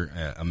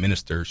pastor, a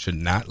minister, should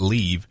not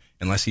leave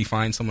unless he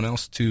finds someone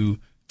else to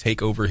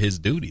take over his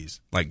duties.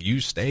 Like,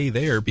 you stay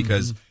there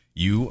because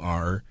you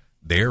are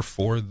there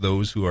for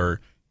those who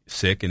are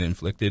sick and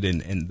afflicted,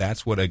 and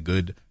that's what a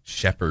good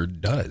shepherd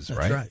does,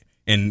 right?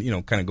 And,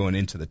 kind of going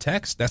into the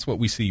text, that's what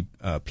we see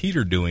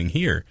Peter doing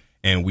here.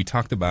 And we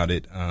talked about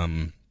it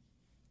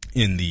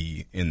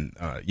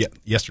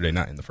yesterday,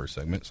 not in the first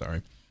segment,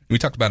 sorry. We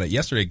talked about it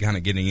yesterday, kind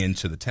of getting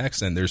into the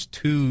text, and there's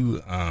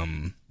two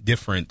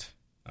different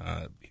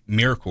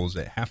miracles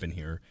that happen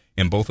here,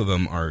 and both of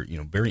them are,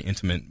 very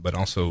intimate, but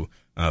also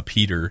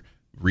Peter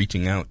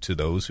reaching out to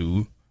those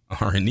who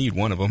are in need,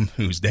 one of them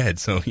who's dead,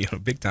 so,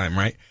 big time,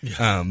 right?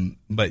 Yeah.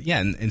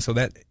 And so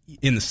that,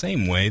 in the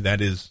same way, that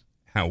is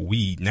how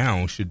we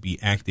now should be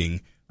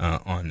acting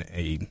on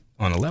a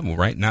level,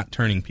 right? Not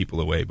turning people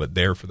away, but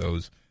there for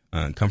those,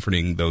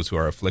 comforting those who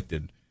are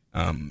afflicted.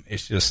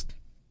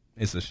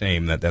 It's a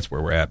shame that that's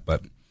where we're at.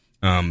 But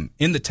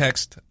in the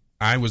text,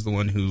 I was the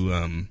one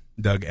who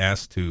Doug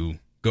asked to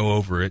go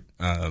over it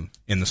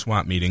in the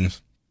SWAT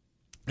meetings,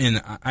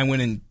 and I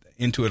went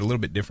into it a little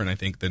bit different, I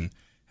think, than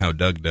how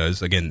Doug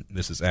does. Again,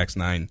 this is Acts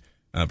 9,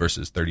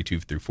 verses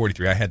 32 through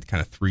 43. I had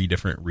kind of three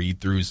different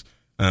read-throughs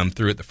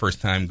through it the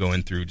first time,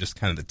 going through just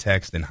kind of the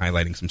text and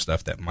highlighting some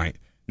stuff that might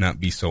not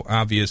be so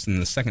obvious.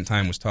 And the second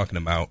time was talking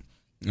about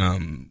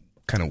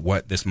kind of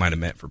what this might have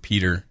meant for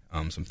Peter,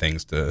 some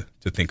things to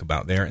think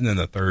about there. And then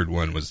the third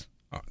one was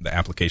the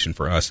application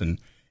for us. And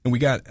we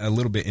got a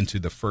little bit into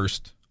the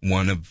first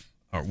one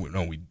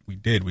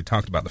we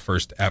talked about the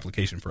first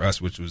application for us,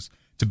 which was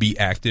to be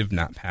active,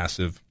 not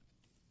passive.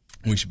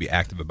 We should be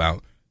active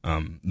about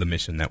the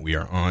mission that we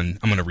are on.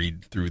 I'm going to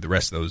read through the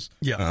rest of those.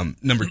 Yeah.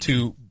 Number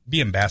 2,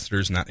 be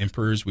ambassadors, not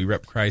emperors. We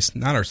rep Christ,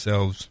 not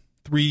ourselves.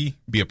 3,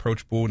 be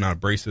approachable, not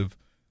abrasive.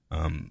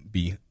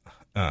 Be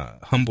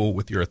humble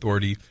with your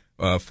authority.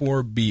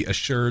 4, be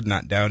assured,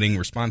 not doubting.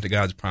 Respond to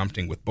God's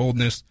prompting with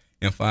boldness.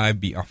 And 5,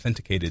 be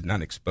authenticated,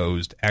 not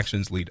exposed.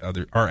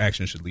 Our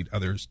actions should lead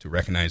others to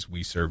recognize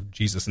we serve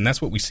Jesus. And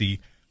that's what we see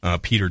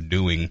Peter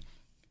doing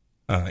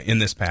in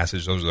this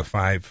passage. Those are the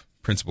 5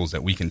 principles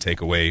that we can take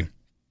away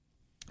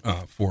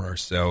for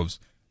ourselves.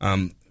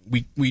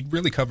 We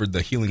really covered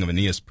the healing of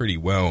Aeneas pretty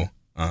well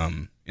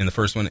in the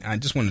first one. I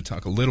just want to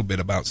talk a little bit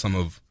about some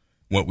of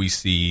what we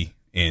see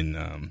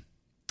in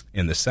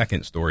the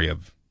second story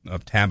of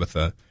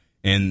Tabitha.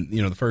 And,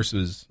 the first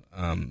is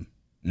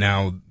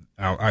now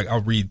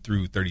I'll read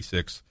through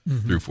 36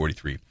 through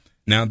 43.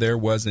 Now there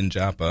was in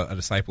Joppa a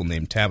disciple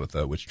named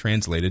Tabitha, which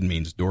translated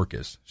means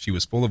Dorcas. She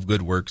was full of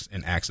good works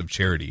and acts of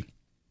charity.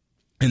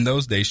 In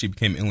those days she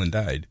became ill and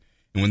died.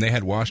 And when they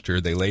had washed her,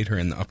 they laid her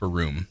in the upper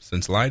room.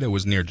 Since Lydda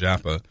was near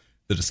Joppa,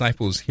 the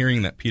disciples,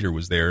 hearing that Peter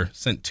was there,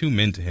 sent 2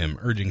 men to him,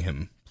 urging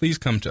him, "Please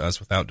come to us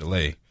without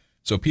delay."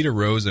 So Peter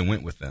rose and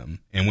went with them.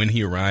 And when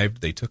he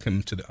arrived, they took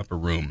him to the upper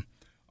room.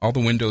 All the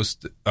windows,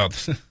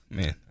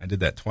 man, I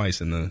did that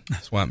twice in the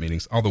SWAT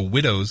meetings. All the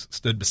widows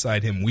stood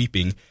beside him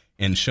weeping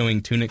and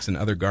showing tunics and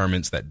other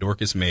garments that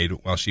Dorcas made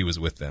while she was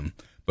with them.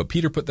 But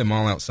Peter put them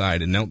all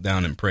outside and knelt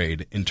down and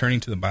prayed. And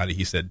turning to the body,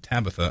 he said,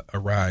 "Tabitha,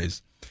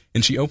 arise."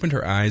 And she opened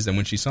her eyes, and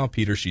when she saw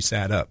Peter, she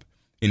sat up.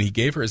 And he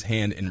gave her his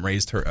hand and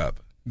raised her up.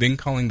 Then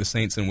calling the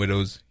saints and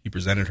widows, he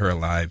presented her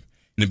alive.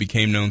 And it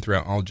became known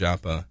throughout all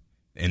Joppa,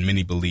 and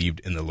many believed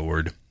in the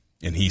Lord.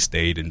 And he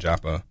stayed in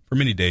Joppa for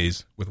many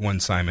days with one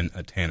Simon,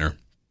 a tanner.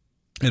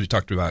 As we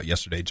talked about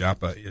yesterday,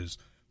 Joppa is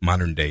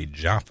modern-day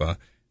Jaffa,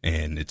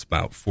 and it's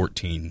about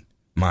 14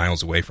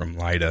 miles away from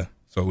Lydda,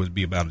 so it would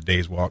be about a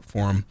day's walk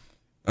for him.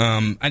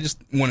 I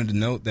just wanted to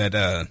note that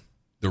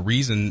the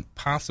reason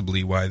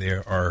possibly why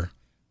there are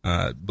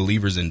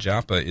believers in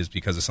Joppa is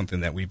because of something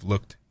that we've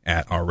looked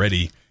at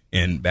already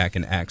back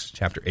in Acts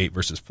chapter 8,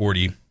 verses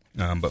 40.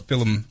 But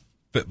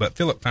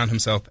Philip found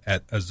himself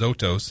at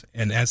Azotus,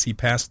 and as he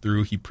passed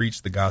through, he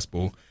preached the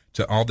gospel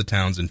to all the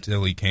towns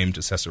until he came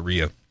to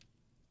Caesarea.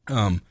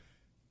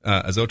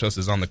 Azotus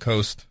is on the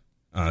coast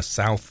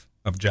south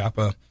of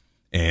Joppa,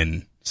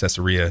 and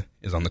Caesarea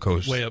is on the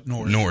coast way up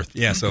north.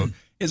 Yeah, so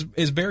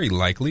it's very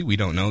likely. We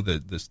don't know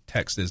that this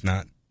text is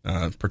not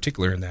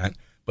particular in that,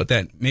 but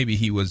that maybe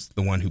he was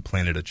the one who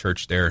planted a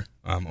church there,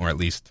 or at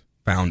least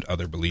found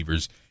other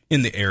believers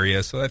in the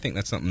area. So I think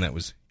that's something that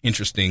was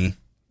interesting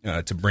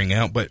to bring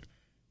out. But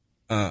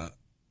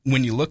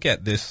when you look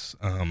at this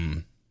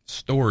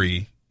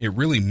story, it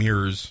really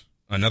mirrors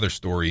another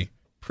story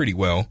pretty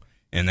well,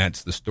 and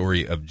that's the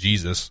story of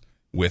Jesus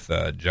with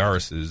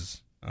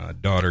Jairus'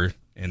 daughter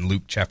in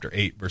Luke chapter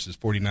 8, verses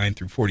 49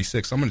 through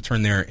 46. So I'm going to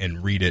turn there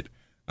and read it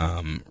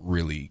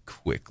really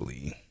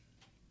quickly.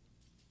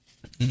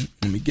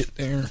 Let me get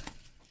there.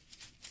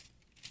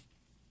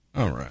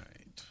 All right.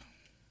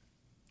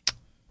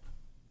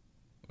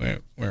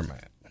 Where am I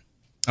at?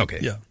 Okay.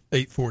 Yeah,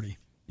 8:40.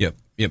 Yep.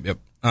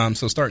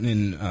 So starting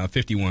in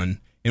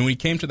 51, and when he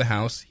came to the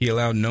house, he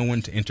allowed no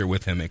one to enter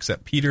with him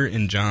except Peter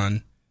and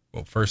John.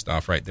 Well, first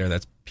off, right there,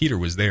 that's Peter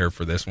was there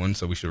for this one,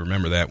 so we should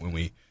remember that when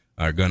we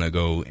are going to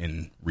go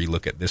and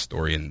relook at this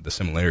story and the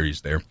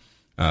similarities there.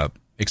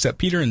 Except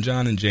Peter and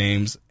John and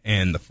James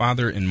and the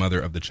father and mother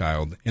of the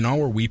child. And all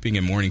were weeping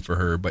and mourning for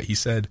her, but he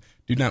said,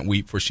 "Do not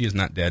weep, for she is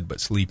not dead, but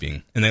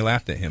sleeping." And they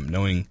laughed at him,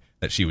 knowing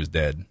that she was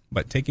dead.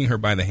 But taking her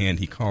by the hand,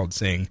 he called,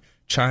 saying,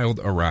 "Child,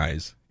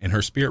 arise." And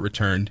her spirit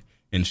returned,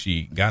 and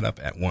she got up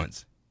at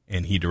once.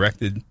 And he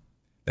directed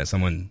that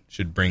someone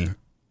should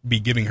be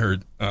giving her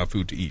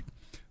food to eat.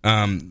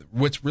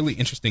 What's really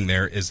interesting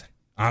there is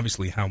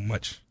obviously how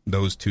much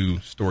those two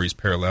stories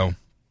parallel.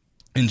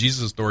 In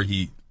Jesus' story,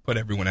 he put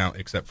everyone out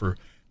except for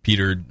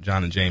Peter,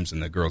 John, and James,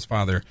 and the girl's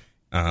father.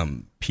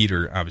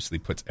 Peter obviously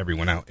puts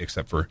everyone out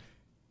except for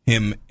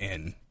him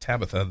and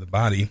Tabitha, the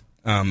body.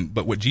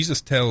 But what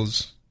Jesus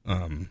tells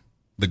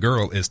the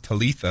girl is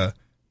Talitha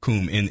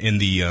cum. In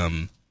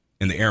the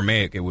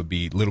Aramaic, it would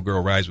be little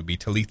girl rise would be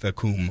Talitha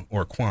cum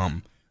or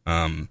quam.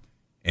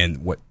 And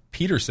what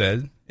Peter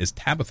said is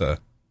Tabitha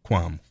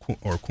quam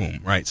or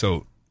cum. Right.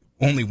 So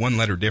only one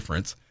letter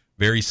difference.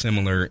 Very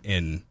similar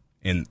in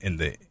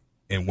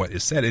what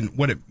is said. And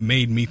what it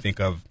made me think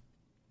of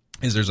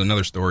is there's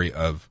another story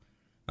of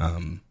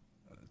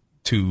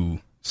two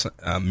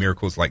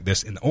miracles like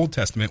this in the Old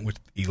Testament with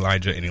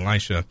Elijah and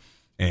Elisha,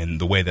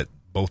 and the way that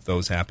both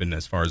those happened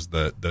as far as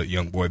the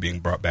young boy being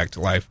brought back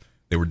to life.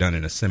 They were done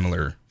in a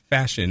similar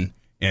fashion,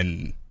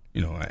 and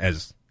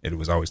as it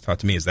was always taught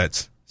to me, is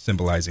that's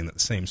symbolizing that the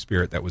same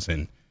spirit that was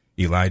in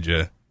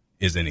Elijah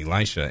is in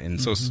Elisha. And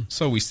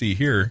so we see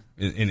here,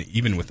 and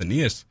even with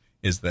Aeneas,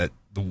 is that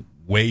the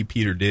way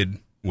Peter did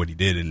what he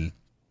did, and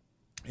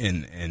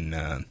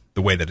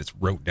the way that it's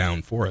wrote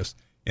down for us,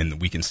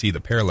 and we can see the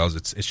parallels.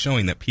 It's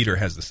showing that Peter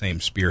has the same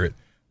spirit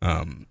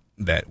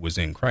that was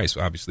in Christ,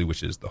 obviously,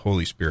 which is the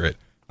Holy Spirit.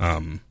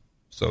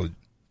 So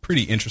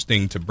pretty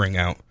interesting to bring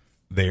out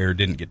there.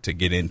 Didn't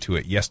get into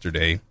it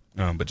yesterday,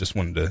 but just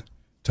wanted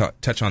to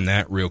touch on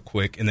that real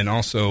quick. And then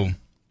also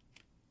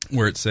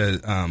where it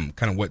says kind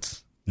of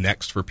what's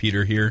next for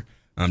Peter here.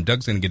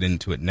 Doug's going to get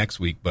into it next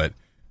week, but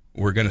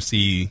we're going to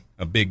see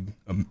a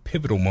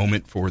pivotal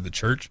moment for the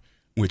church,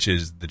 which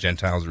is the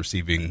Gentiles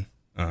receiving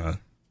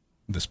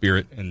the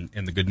Spirit and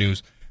the good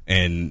news.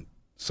 And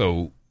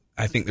so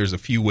I think there's a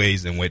few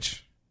ways in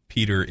which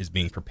Peter is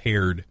being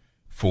prepared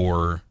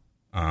for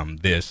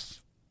this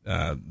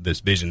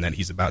vision that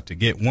he's about to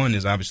get. One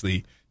is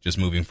obviously just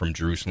moving from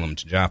Jerusalem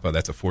to Joppa.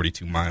 That's a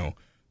 42-mile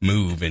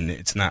move, and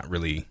it's not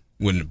really,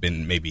 wouldn't have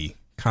been maybe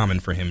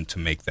common for him to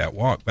make that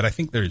walk. But I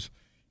think there's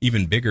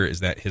even bigger is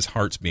that his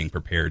heart's being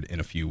prepared in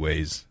a few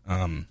ways.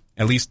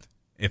 At least,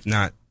 if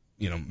not,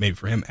 maybe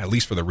for him, at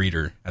least for the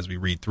reader, as we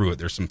read through it,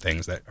 there's some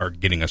things that are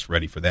getting us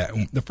ready for that.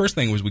 And the first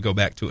thing was we go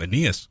back to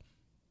Aeneas.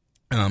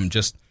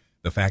 Just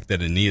the fact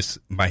that Aeneas,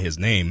 by his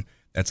name,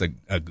 that's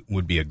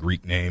would be a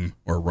Greek name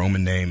or a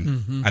Roman name.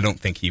 Mm-hmm. I don't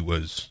think he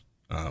was.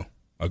 I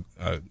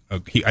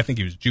think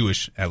he was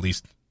Jewish, at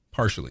least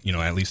partially.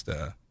 At least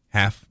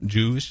half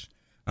Jewish,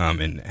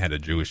 and had a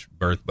Jewish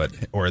birth,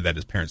 or that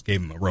his parents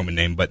gave him a Roman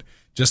name. But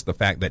just the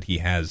fact that he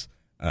has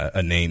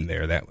a name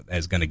there that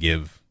is going to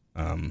give,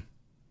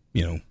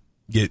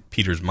 get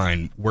Peter's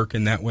mind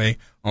working that way.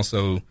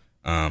 Also,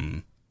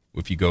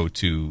 if you go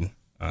to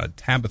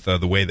Tabitha,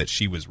 the way that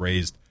she was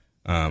raised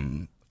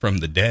from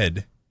the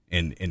dead,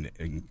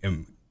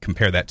 and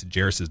compare that to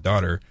Jairus'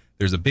 daughter,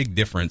 there's a big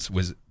difference.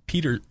 Was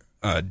Peter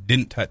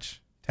didn't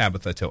touch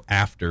Tabitha till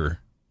after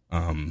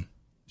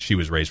she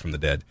was raised from the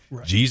dead.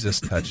 Right. Jesus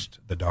touched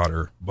the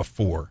daughter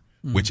before,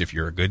 which if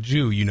you're a good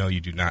Jew, you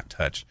do not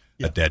touch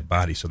a dead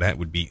body. So that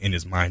would be in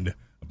his mind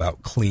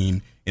about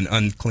clean and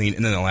unclean.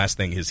 And then the last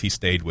thing is he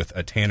stayed with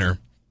a tanner,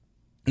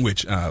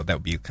 which that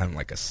would be kind of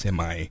like a same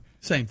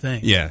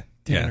thing. Yeah.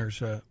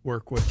 Tanners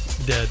work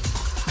with dead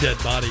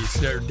bodies.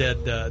 They're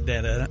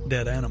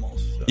dead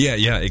animals. So.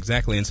 Yeah,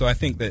 exactly. And so I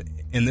think that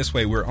in this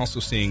way, we're also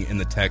seeing in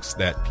the text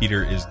that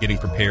Peter is getting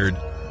prepared,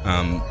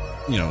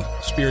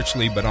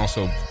 spiritually, but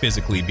also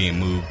physically being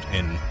moved.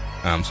 And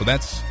so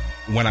that's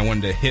what I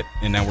wanted to hit.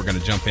 And now we're going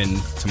to jump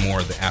into more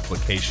of the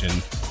application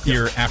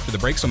here after the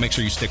break. So make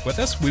sure you stick with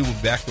us. We will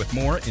be back with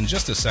more in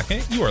just a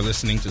second. You are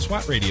listening to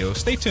SWAT Radio.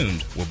 Stay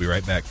tuned. We'll be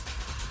right back.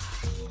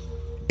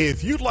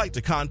 If you'd like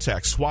to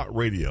contact SWAT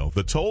Radio,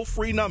 the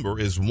toll-free number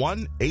is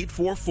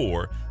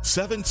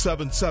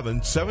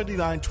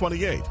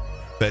 1-844-777-7928.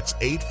 That's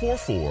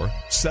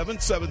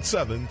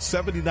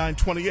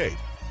 844-777-7928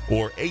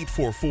 or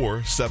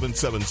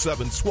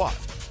 844-777-SWAT.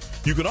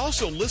 You can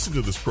also listen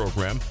to this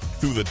program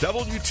through the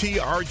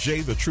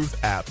WTRJ The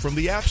Truth app from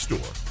the App Store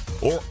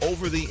or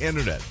over the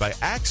internet by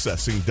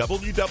accessing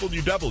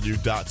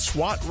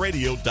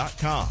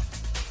www.swatradio.com.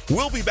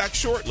 We'll be back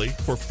shortly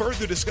for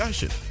further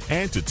discussion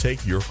and to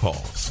take your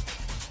calls.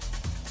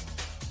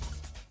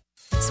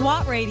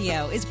 SWAT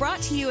Radio is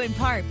brought to you in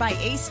part by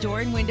Ace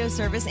Door and Window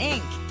Service,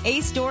 Inc.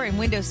 Ace Door and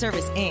Window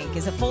Service, Inc.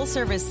 is a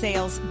full-service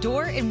sales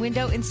door and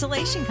window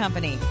installation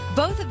company.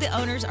 Both of the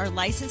owners are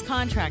licensed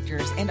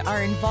contractors and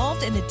are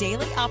involved in the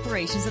daily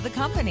operations of the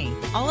company.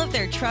 All of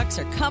their trucks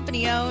are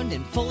company-owned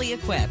and fully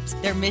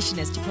equipped. Their mission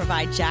is to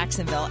provide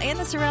Jacksonville and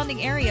the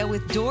surrounding area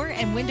with door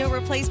and window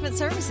replacement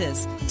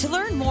services. To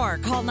learn more,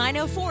 call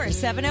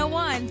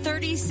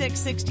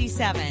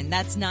 904-701-3667.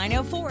 That's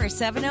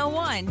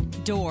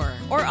 904-701-DOOR.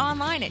 Or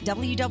online at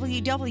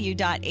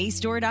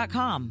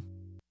www.acedoor.com.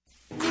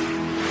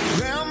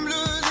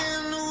 Ramblers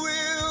in the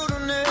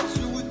wilderness,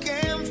 we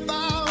can't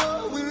find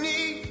what we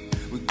need.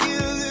 We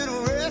get a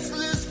little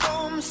restless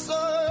from the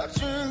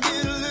search and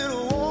get a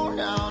little worn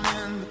down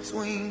in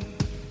between.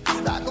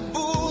 Like a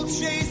bull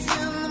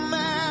chasing the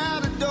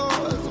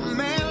matadors, a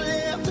man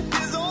left to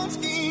his own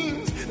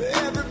schemes.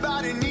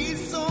 Everybody needs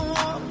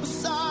someone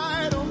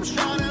beside him,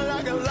 shining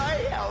like a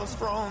lighthouse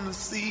from the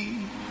sea.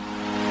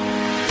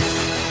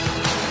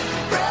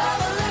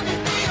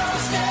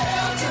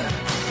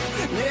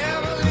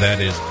 That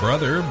is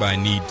Brother by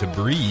Need to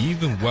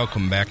Breathe.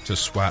 Welcome back to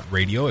SWAT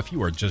Radio. If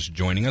you are just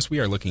joining us, we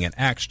are looking at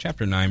Acts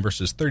chapter 9,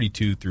 verses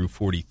 32 through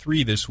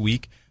 43 this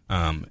week.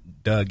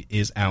 Doug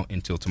is out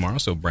until tomorrow,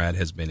 so Brad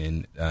has been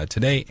in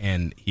today,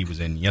 and he was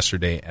in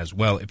yesterday as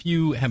well. If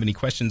you have any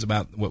questions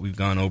about what we've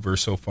gone over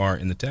so far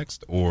in the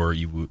text, or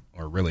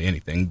really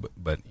anything,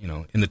 but you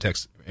know, in the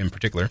text in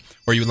particular,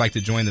 or you would like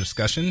to join the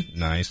discussion,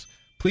 nice.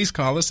 Please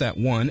call us at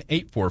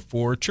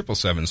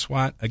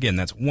 1-844-777-SWAT. Again,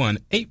 that's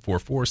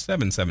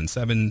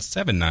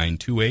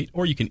 1-844-777-7928.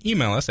 Or you can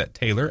email us at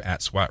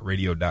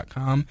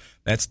taylor@swatradio.com.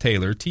 That's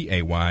Taylor,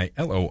 Taylor,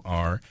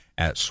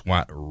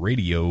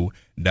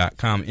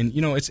 @swatradio.com. And,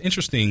 you know, it's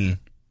interesting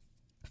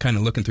kind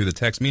of looking through the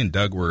text. Me and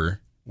Doug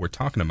were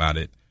talking about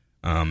it.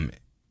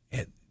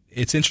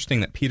 It's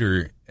interesting that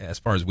Peter, as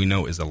far as we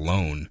know, is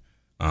alone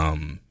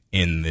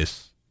in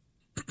this,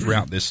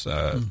 throughout this,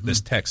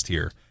 this text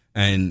here.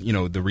 And, you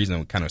know, the reason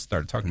we kind of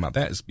started talking about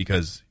that is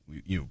because,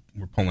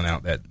 we're pulling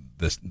out that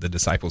the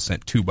disciples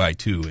sent 2 by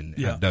 2, and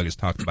Doug has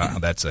talked about how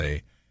that's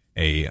a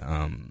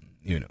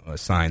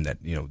sign that,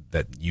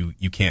 that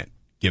you can't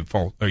give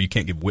false, or you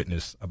can't give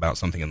witness about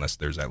something unless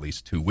there's at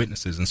least 2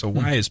 witnesses. And so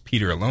why is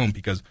Peter alone?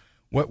 Because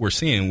what we're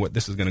seeing, what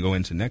this is going to go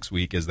into next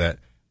week, is that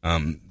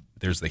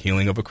there's the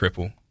healing of a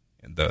cripple,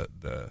 and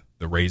the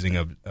raising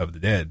of the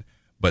dead,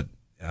 but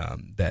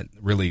that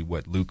really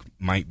what Luke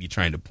might be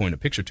trying to point a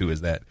picture to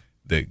is that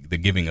the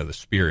giving of the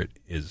Spirit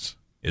is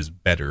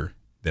better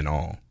than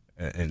all,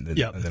 and than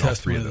the all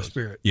 3 of the those.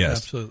 Spirit, yes,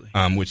 absolutely.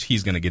 Which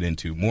he's going to get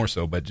into more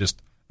so, but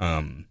just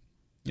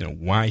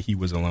why he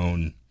was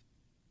alone.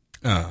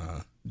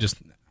 Just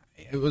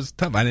it was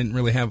tough. I didn't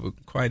really have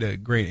quite a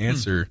great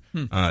answer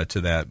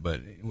to that,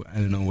 but I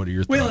don't know. What are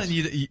your thoughts? Well, and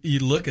you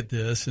look at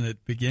this, and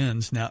it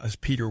begins now as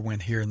Peter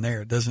went here and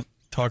there. It doesn't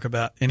talk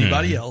about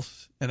anybody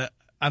else, and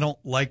I don't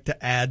like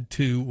to add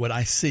to what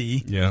I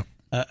see. Yeah,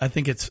 I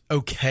think it's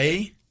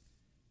okay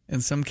in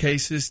some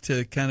cases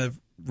to kind of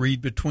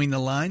read between the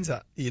lines.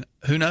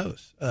 Who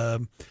knows?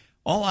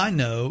 All I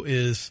know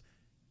is,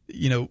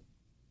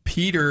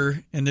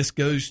 Peter, and this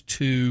goes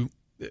to,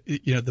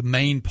 the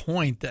main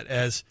point that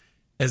as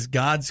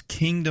God's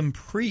kingdom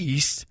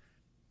priest,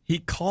 he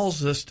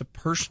calls us to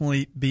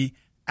personally be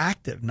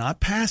active, not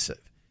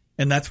passive.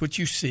 And that's what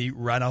you see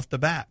right off the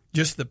bat.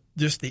 Just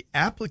the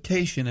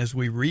application as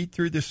we read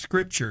through the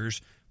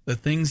scriptures, the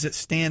things that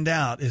stand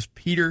out is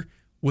Peter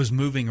was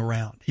moving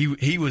around.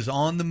 He was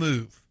on the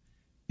move.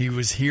 He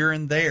was here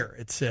and there,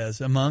 it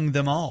says, among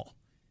them all.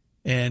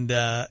 And,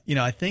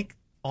 I think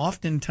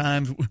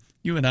oftentimes,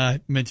 you and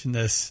I mentioned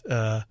this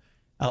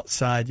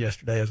outside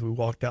yesterday as we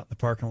walked out in the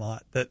parking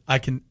lot, that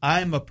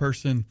I'm a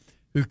person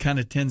who kind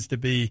of tends to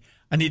be,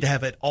 I need to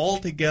have it all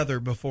together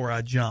before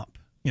I jump,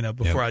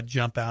 I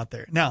jump out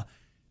there. Now,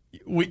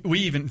 we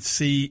even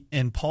see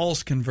in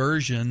Paul's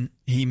conversion,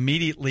 he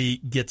immediately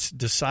gets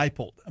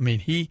discipled. I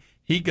mean,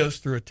 he goes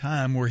through a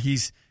time where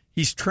he's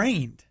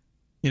trained,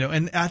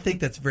 and I think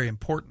that's very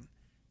important.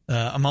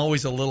 I'm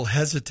always a little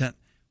hesitant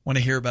when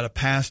I hear about a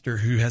pastor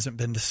who hasn't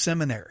been to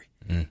seminary.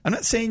 I'm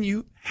not saying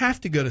you have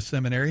to go to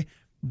seminary.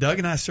 Doug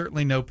and I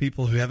certainly know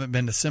people who haven't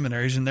been to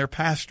seminaries and they're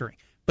pastoring,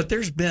 but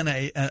there's been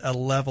a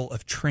level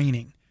of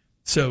training.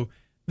 So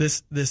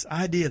this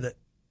idea that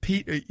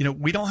Peter,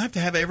 we don't have to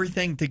have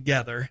everything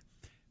together.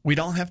 We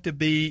don't have to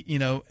be,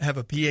 have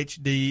a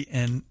PhD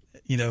in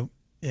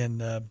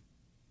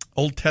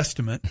Old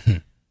Testament.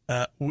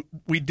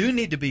 We do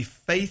need to be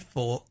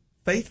faithful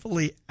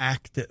faithfully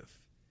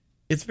active.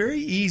 It's very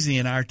easy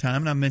in our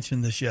time, and I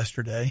mentioned this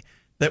yesterday,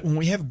 that when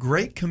we have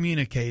great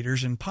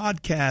communicators and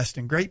podcasts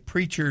and great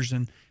preachers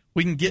and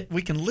we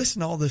can listen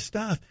to all this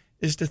stuff,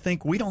 is to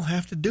think we don't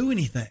have to do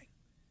anything.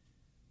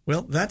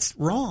 Well, that's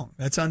wrong.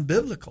 That's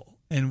unbiblical.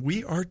 And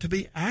we are to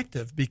be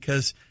active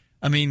because,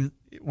 I mean,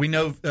 we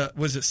know,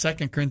 was it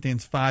 2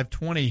 Corinthians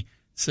 5:20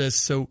 says,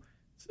 so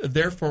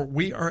therefore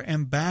we are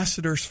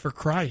ambassadors for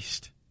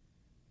Christ,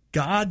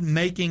 God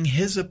making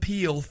his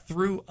appeal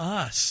through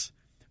us.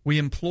 We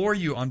implore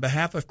you on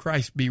behalf of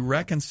Christ, be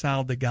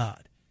reconciled to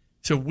God.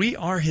 So we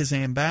are his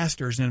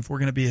ambassadors, and if we're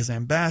going to be his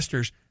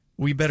ambassadors,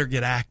 we better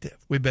get active.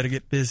 We better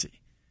get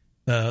busy.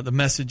 The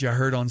message I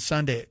heard on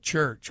Sunday at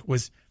church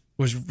was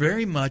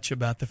very much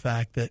about the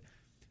fact that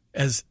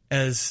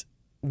as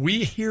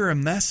we hear a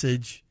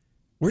message,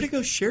 we're to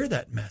go share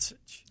that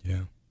message.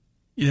 Yeah.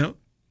 You know,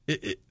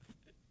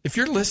 if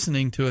you're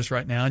listening to us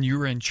right now and you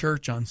were in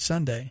church on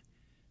Sunday,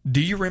 do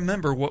you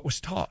remember what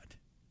was taught?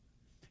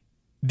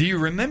 Do you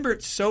remember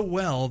it so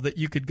well that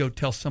you could go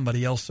tell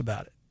somebody else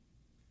about it?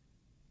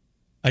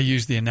 I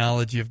use the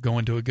analogy of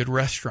going to a good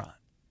restaurant.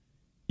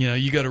 You know,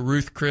 you go to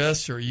Ruth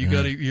Chris or you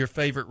go to your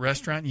favorite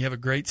restaurant and you have a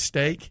great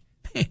steak.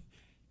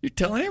 You're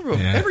telling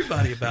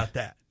everybody about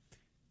that.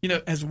 You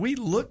know, as we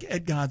look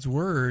at God's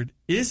Word,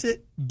 is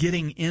it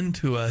getting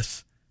into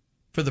us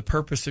for the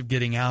purpose of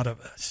getting out of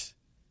us?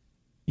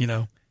 You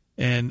know,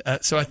 and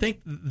so I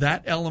think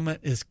that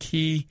element is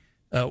key.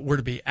 We're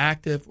to be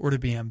active. We're to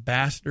be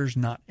ambassadors,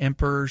 not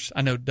emperors.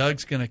 I know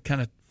Doug's going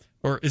to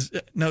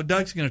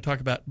Doug's going to talk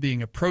about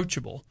being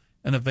approachable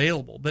and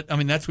available. But, I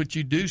mean, that's what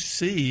you do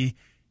see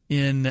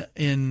in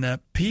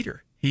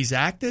Peter. He's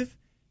active,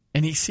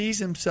 and he sees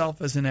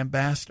himself as an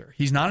ambassador.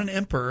 He's not an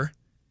emperor.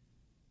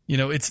 You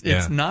know, it's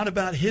not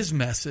about his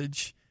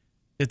message.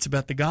 It's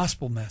about the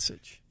gospel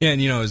message. Yeah,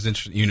 and, you know, it's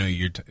interesting. You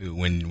know,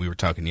 when we were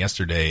talking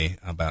yesterday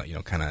about, you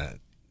know, kind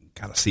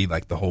of see,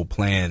 like, the whole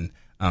plan.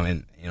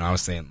 And, you know, I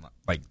was saying,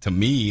 like, to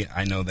me,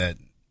 I know that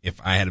if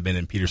I had been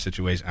in Peter's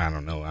situation, I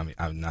don't know. I mean,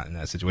 I'm not in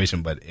that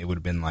situation, but it would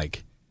have been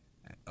like,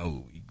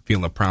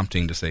 feel a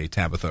prompting to say,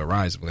 Tabitha,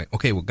 arise. Like,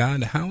 okay, well,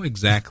 God, how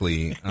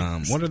exactly,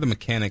 what are the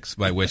mechanics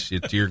by which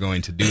you're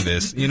going to do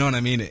this? You know what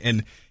I mean?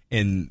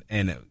 And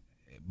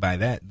by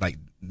that, like,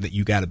 that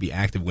you got to be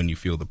active when you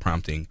feel the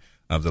prompting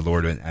of the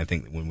Lord. And I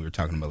think when we were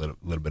talking about a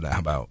little bit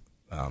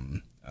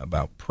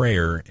about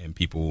prayer and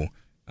people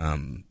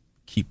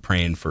keep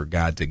praying for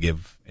God to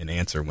give an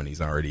answer when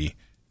he's already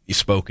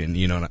spoken,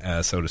 you know,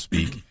 so to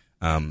speak.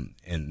 And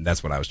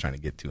that's what I was trying to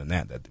get to in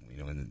that,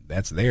 you know, and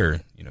that's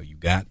there, you know, you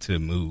got to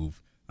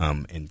move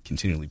and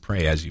continually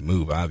pray as you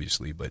move,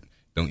 obviously, but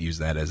don't use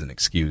that as an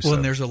excuse. Well,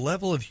 and there's a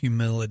level of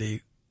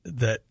humility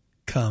that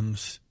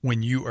comes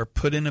when you are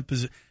put in a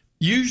position.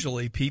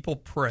 Usually people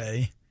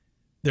pray,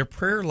 their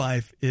prayer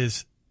life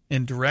is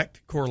in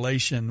direct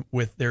correlation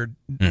with their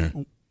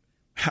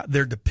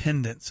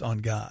dependence on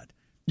God.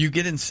 You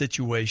get in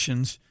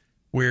situations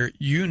where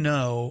you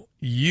know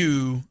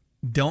you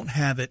don't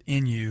have it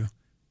in you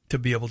to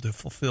be able to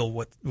fulfill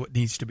what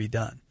needs to be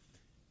done.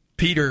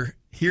 Peter,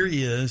 here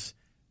he is.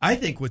 I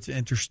think what's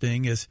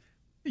interesting is,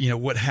 you know,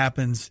 what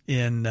happens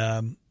with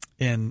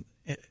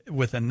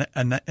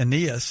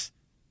Aeneas.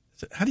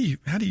 How do you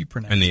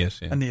pronounce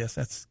Aeneas? Yeah. Aeneas.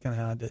 That's kind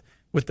of how I did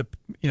with the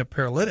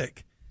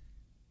paralytic,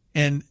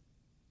 and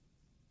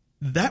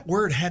that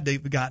word had to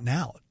have gotten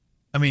out.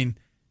 I mean,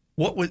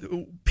 what was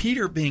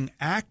Peter being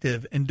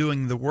active and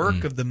doing the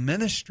work of the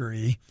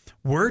ministry?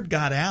 Word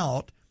got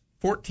out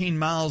 14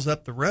 miles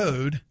up the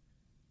road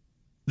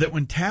that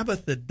when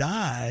Tabitha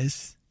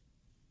dies,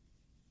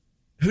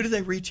 who do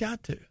they reach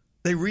out to?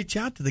 They reach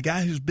out to the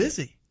guy who's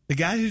busy, the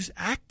guy who's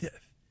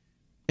active.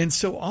 And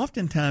so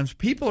oftentimes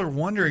people are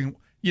wondering,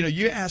 you know,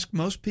 you ask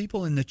most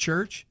people in the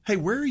church, hey,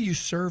 where are you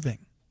serving?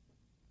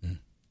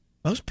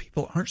 Most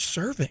people aren't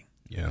serving.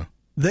 Yeah.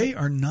 They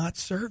are not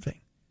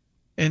serving.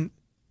 And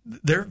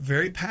they're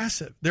very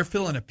passive. They're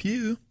filling a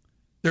pew.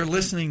 They're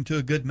listening to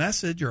a good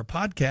message or a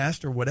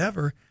podcast or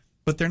whatever,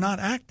 but they're not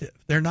active.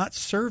 They're not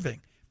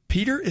serving.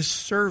 Peter is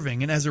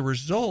serving, and as a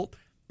result,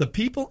 the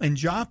people in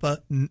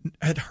Joppa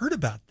had heard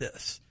about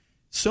this,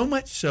 so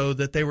much so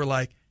that they were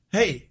like,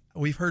 hey,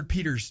 we've heard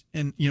Peter's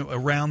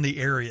around the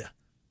area.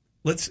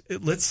 Let's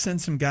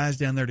send some guys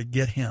down there to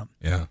get him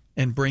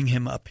and bring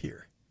him up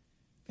here.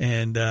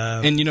 And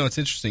you know, it's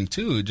interesting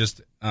too, just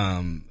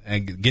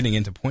getting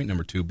into point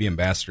number 2, be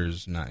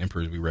ambassadors, not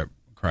emperors. We rep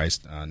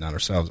Christ, not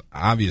ourselves.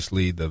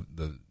 Obviously, the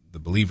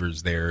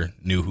believers there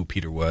knew who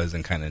Peter was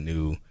and kind of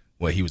knew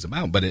what he was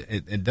about. But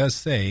it does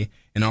say,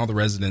 and all the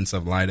residents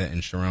of Lydda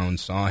and Sharon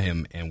saw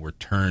him and were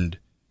turned,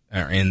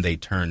 and they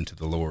turned to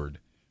the Lord,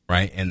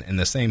 right? And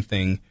the same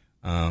thing,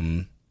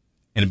 and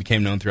it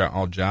became known throughout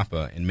all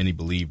Joppa, and many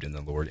believed in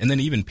the Lord. And then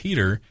even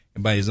Peter,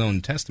 by his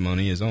own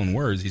testimony, his own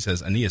words, he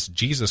says, Aeneas,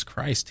 Jesus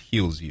Christ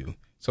heals you.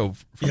 So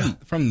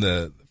from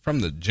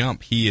the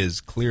jump, he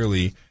is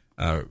clearly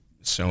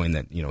showing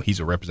that, you know, he's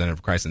a representative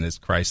of Christ, and it's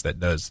Christ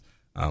that does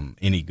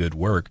any good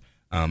work.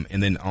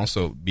 And then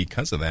also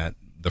because of that,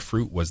 the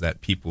fruit was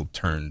that people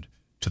turned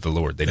to the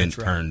Lord. They That's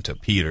didn't right. turn to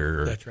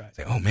Peter or That's right.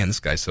 say, "Oh man, this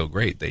guy's so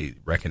great." They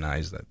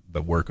recognized that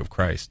the work of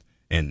Christ,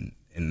 and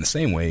in the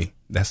same way,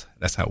 that's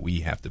how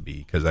we have to be.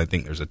 Because I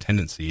think there's a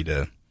tendency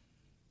to,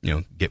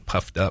 get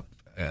puffed up,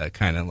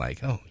 kind of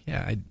like, "Oh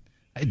yeah,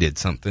 I did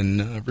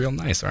something real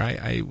nice, or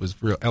I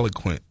was real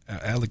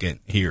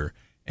elegant here."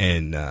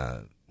 And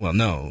well,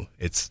 no,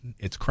 it's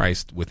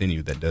Christ within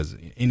you that does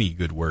any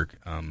good work.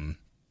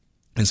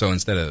 And so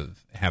instead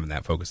of having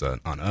that focus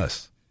on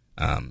us,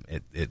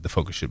 the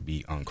focus should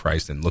be on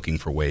Christ and looking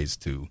for ways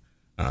to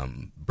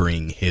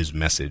bring His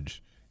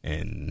message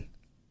and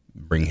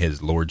bring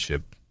His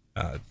lordship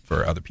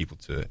for other people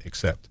to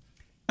accept.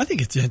 I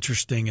think it's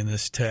interesting in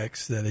this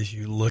text that as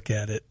you look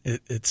at it,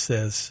 it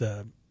says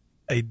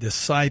a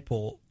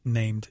disciple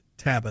named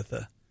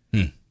Tabitha,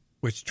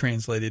 which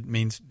translated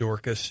means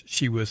Dorcas.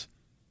 She was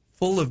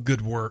full of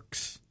good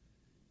works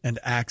and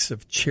acts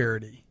of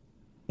charity.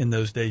 In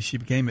those days, she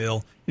became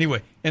ill.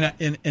 Anyway,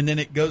 and then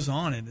it goes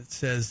on, and it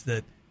says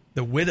that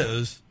the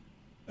widows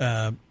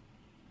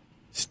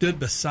stood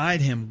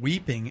beside him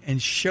weeping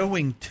and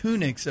showing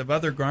tunics of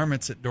other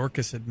garments that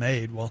Dorcas had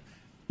made. Well,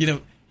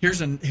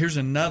 here's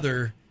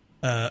another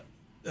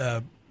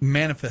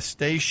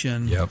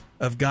manifestation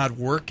of God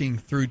working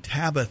through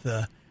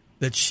Tabitha,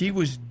 that she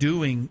was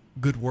doing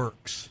good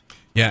works.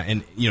 Yeah,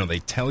 and they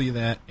tell you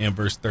that in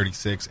verse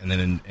 36, and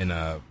then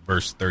in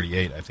verse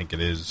 38, I think it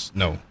is.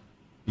 No,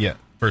 yeah,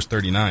 verse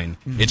 39.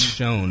 It's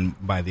shown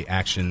by the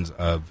actions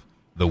of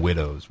the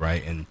widows,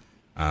 right? And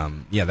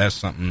that's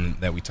something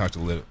that we talked a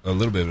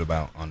little bit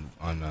about on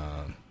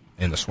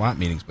in the SWAT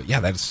meetings. But yeah,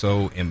 that's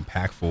so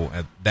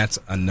impactful. That's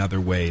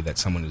another way that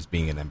someone is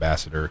being an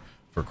ambassador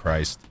for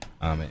Christ.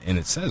 And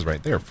it says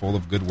right there, full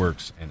of good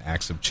works and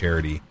acts of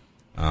charity.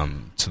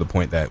 To the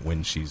point that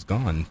when she's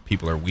gone,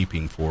 people are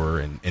weeping for her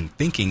and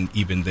thinking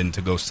even then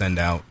to go send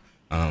out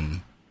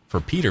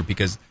for Peter,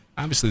 because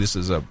obviously this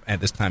is at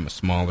this time a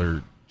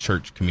smaller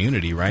church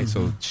community, right?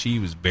 So she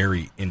was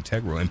very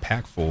integral,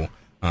 impactful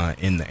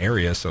in the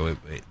area. So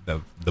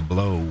the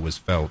blow was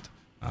felt.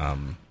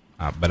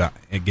 But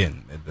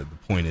again, the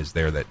point is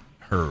there that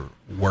her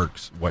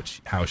works,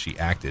 how she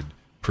acted,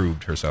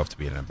 proved herself to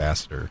be an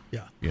ambassador,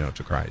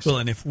 to Christ. Well,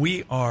 and if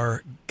we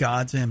are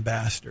God's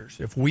ambassadors,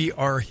 if we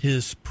are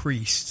His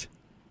priests,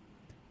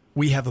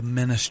 we have a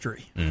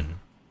ministry. And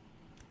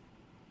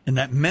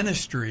that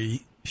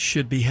ministry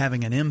should be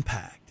having an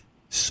impact,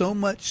 so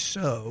much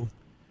so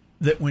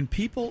that when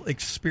people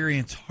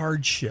experience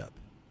hardship,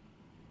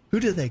 who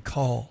do they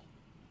call?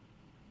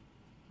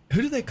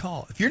 Who do they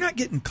call? If you're not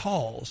getting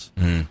calls,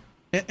 and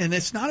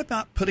it's not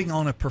about putting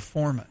on a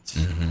performance,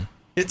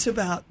 it's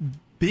about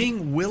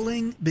being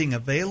willing, being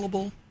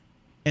available,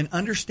 and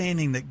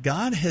understanding that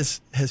God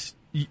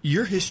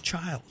you're His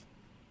child.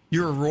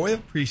 You're a royal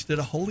priesthood,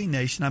 a holy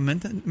nation. I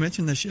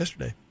mentioned this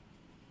yesterday.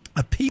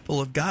 A people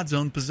of God's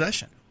own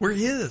possession. We're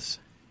His.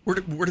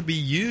 We're to be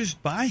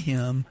used by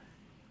Him,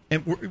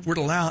 and we're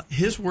to allow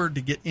His word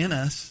to get in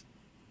us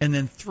and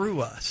then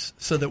through us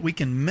so that we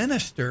can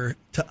minister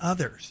to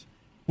others.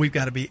 We've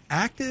got to be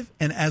active,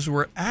 and as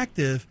we're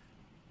active,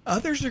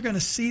 others are going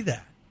to see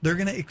that. They're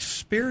going to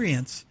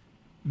experience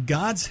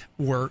God's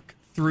work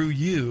through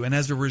you, and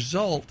as a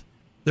result,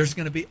 there's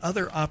going to be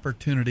other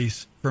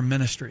opportunities for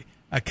ministry.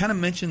 I kind of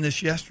mentioned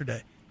this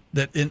yesterday,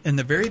 that in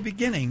the very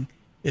beginning,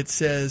 it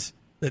says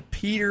that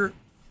Peter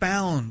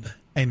found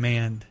a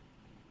man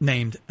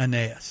named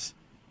Aeneas.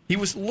 He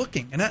was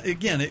looking, and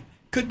again, it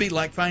could be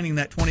like finding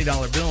that $20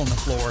 bill on the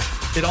floor.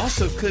 It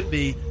also could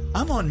be,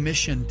 I'm on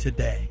mission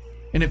today.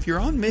 And if you're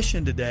on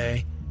mission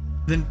today,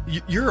 then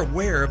you're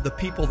aware of the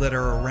people that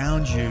are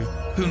around you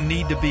who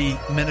need to be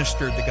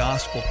ministered the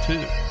gospel to.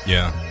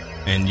 Yeah.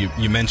 And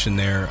you mentioned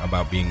there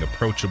about being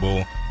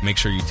approachable. Make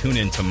sure you tune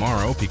in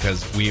tomorrow,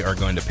 because we are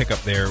going to pick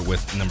up there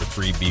with number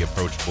 3, be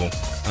approachable.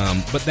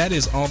 But that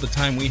is all the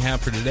time we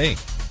have for today.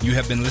 You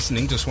have been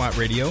listening to SWAT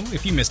Radio.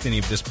 If you missed any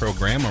of this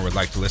program or would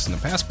like to listen to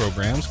past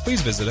programs,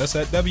 please visit us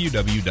at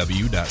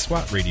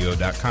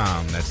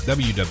www.swatradio.com. That's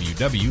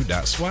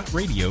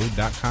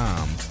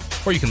www.swatradio.com.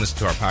 Or you can listen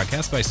to our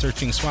podcast by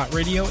searching SWAT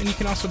Radio, and you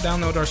can also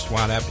download our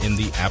SWAT app in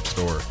the App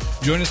Store.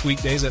 Join us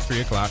weekdays at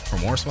 3 o'clock for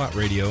more SWAT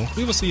Radio.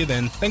 We will see you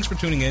then. Thanks for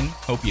tuning in.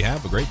 Hope you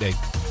have a great day.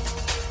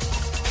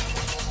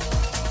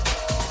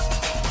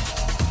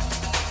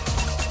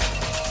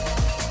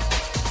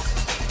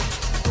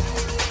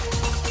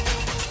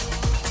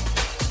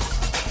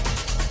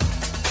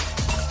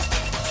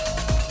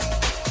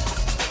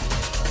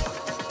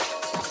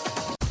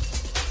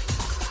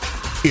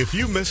 If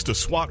you missed a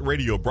SWAT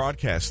Radio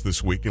broadcast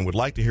this week and would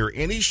like to hear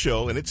any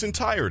show in its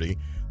entirety,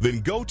 then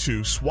go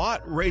to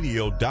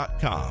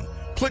SWATradio.com.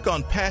 Click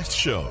on past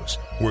shows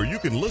where you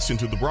can listen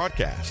to the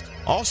broadcast.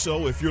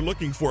 Also, if you're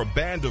looking for a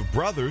band of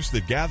brothers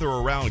that gather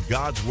around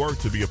God's Word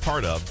to be a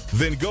part of,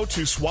 then go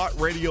to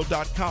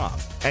SWATradio.com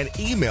and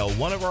email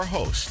one of our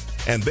hosts,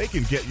 and they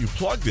can get you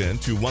plugged in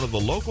to one of the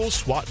local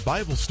SWAT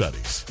Bible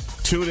studies.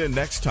 Tune in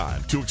next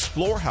time to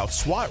explore how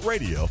SWAT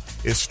Radio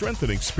is strengthening spiritual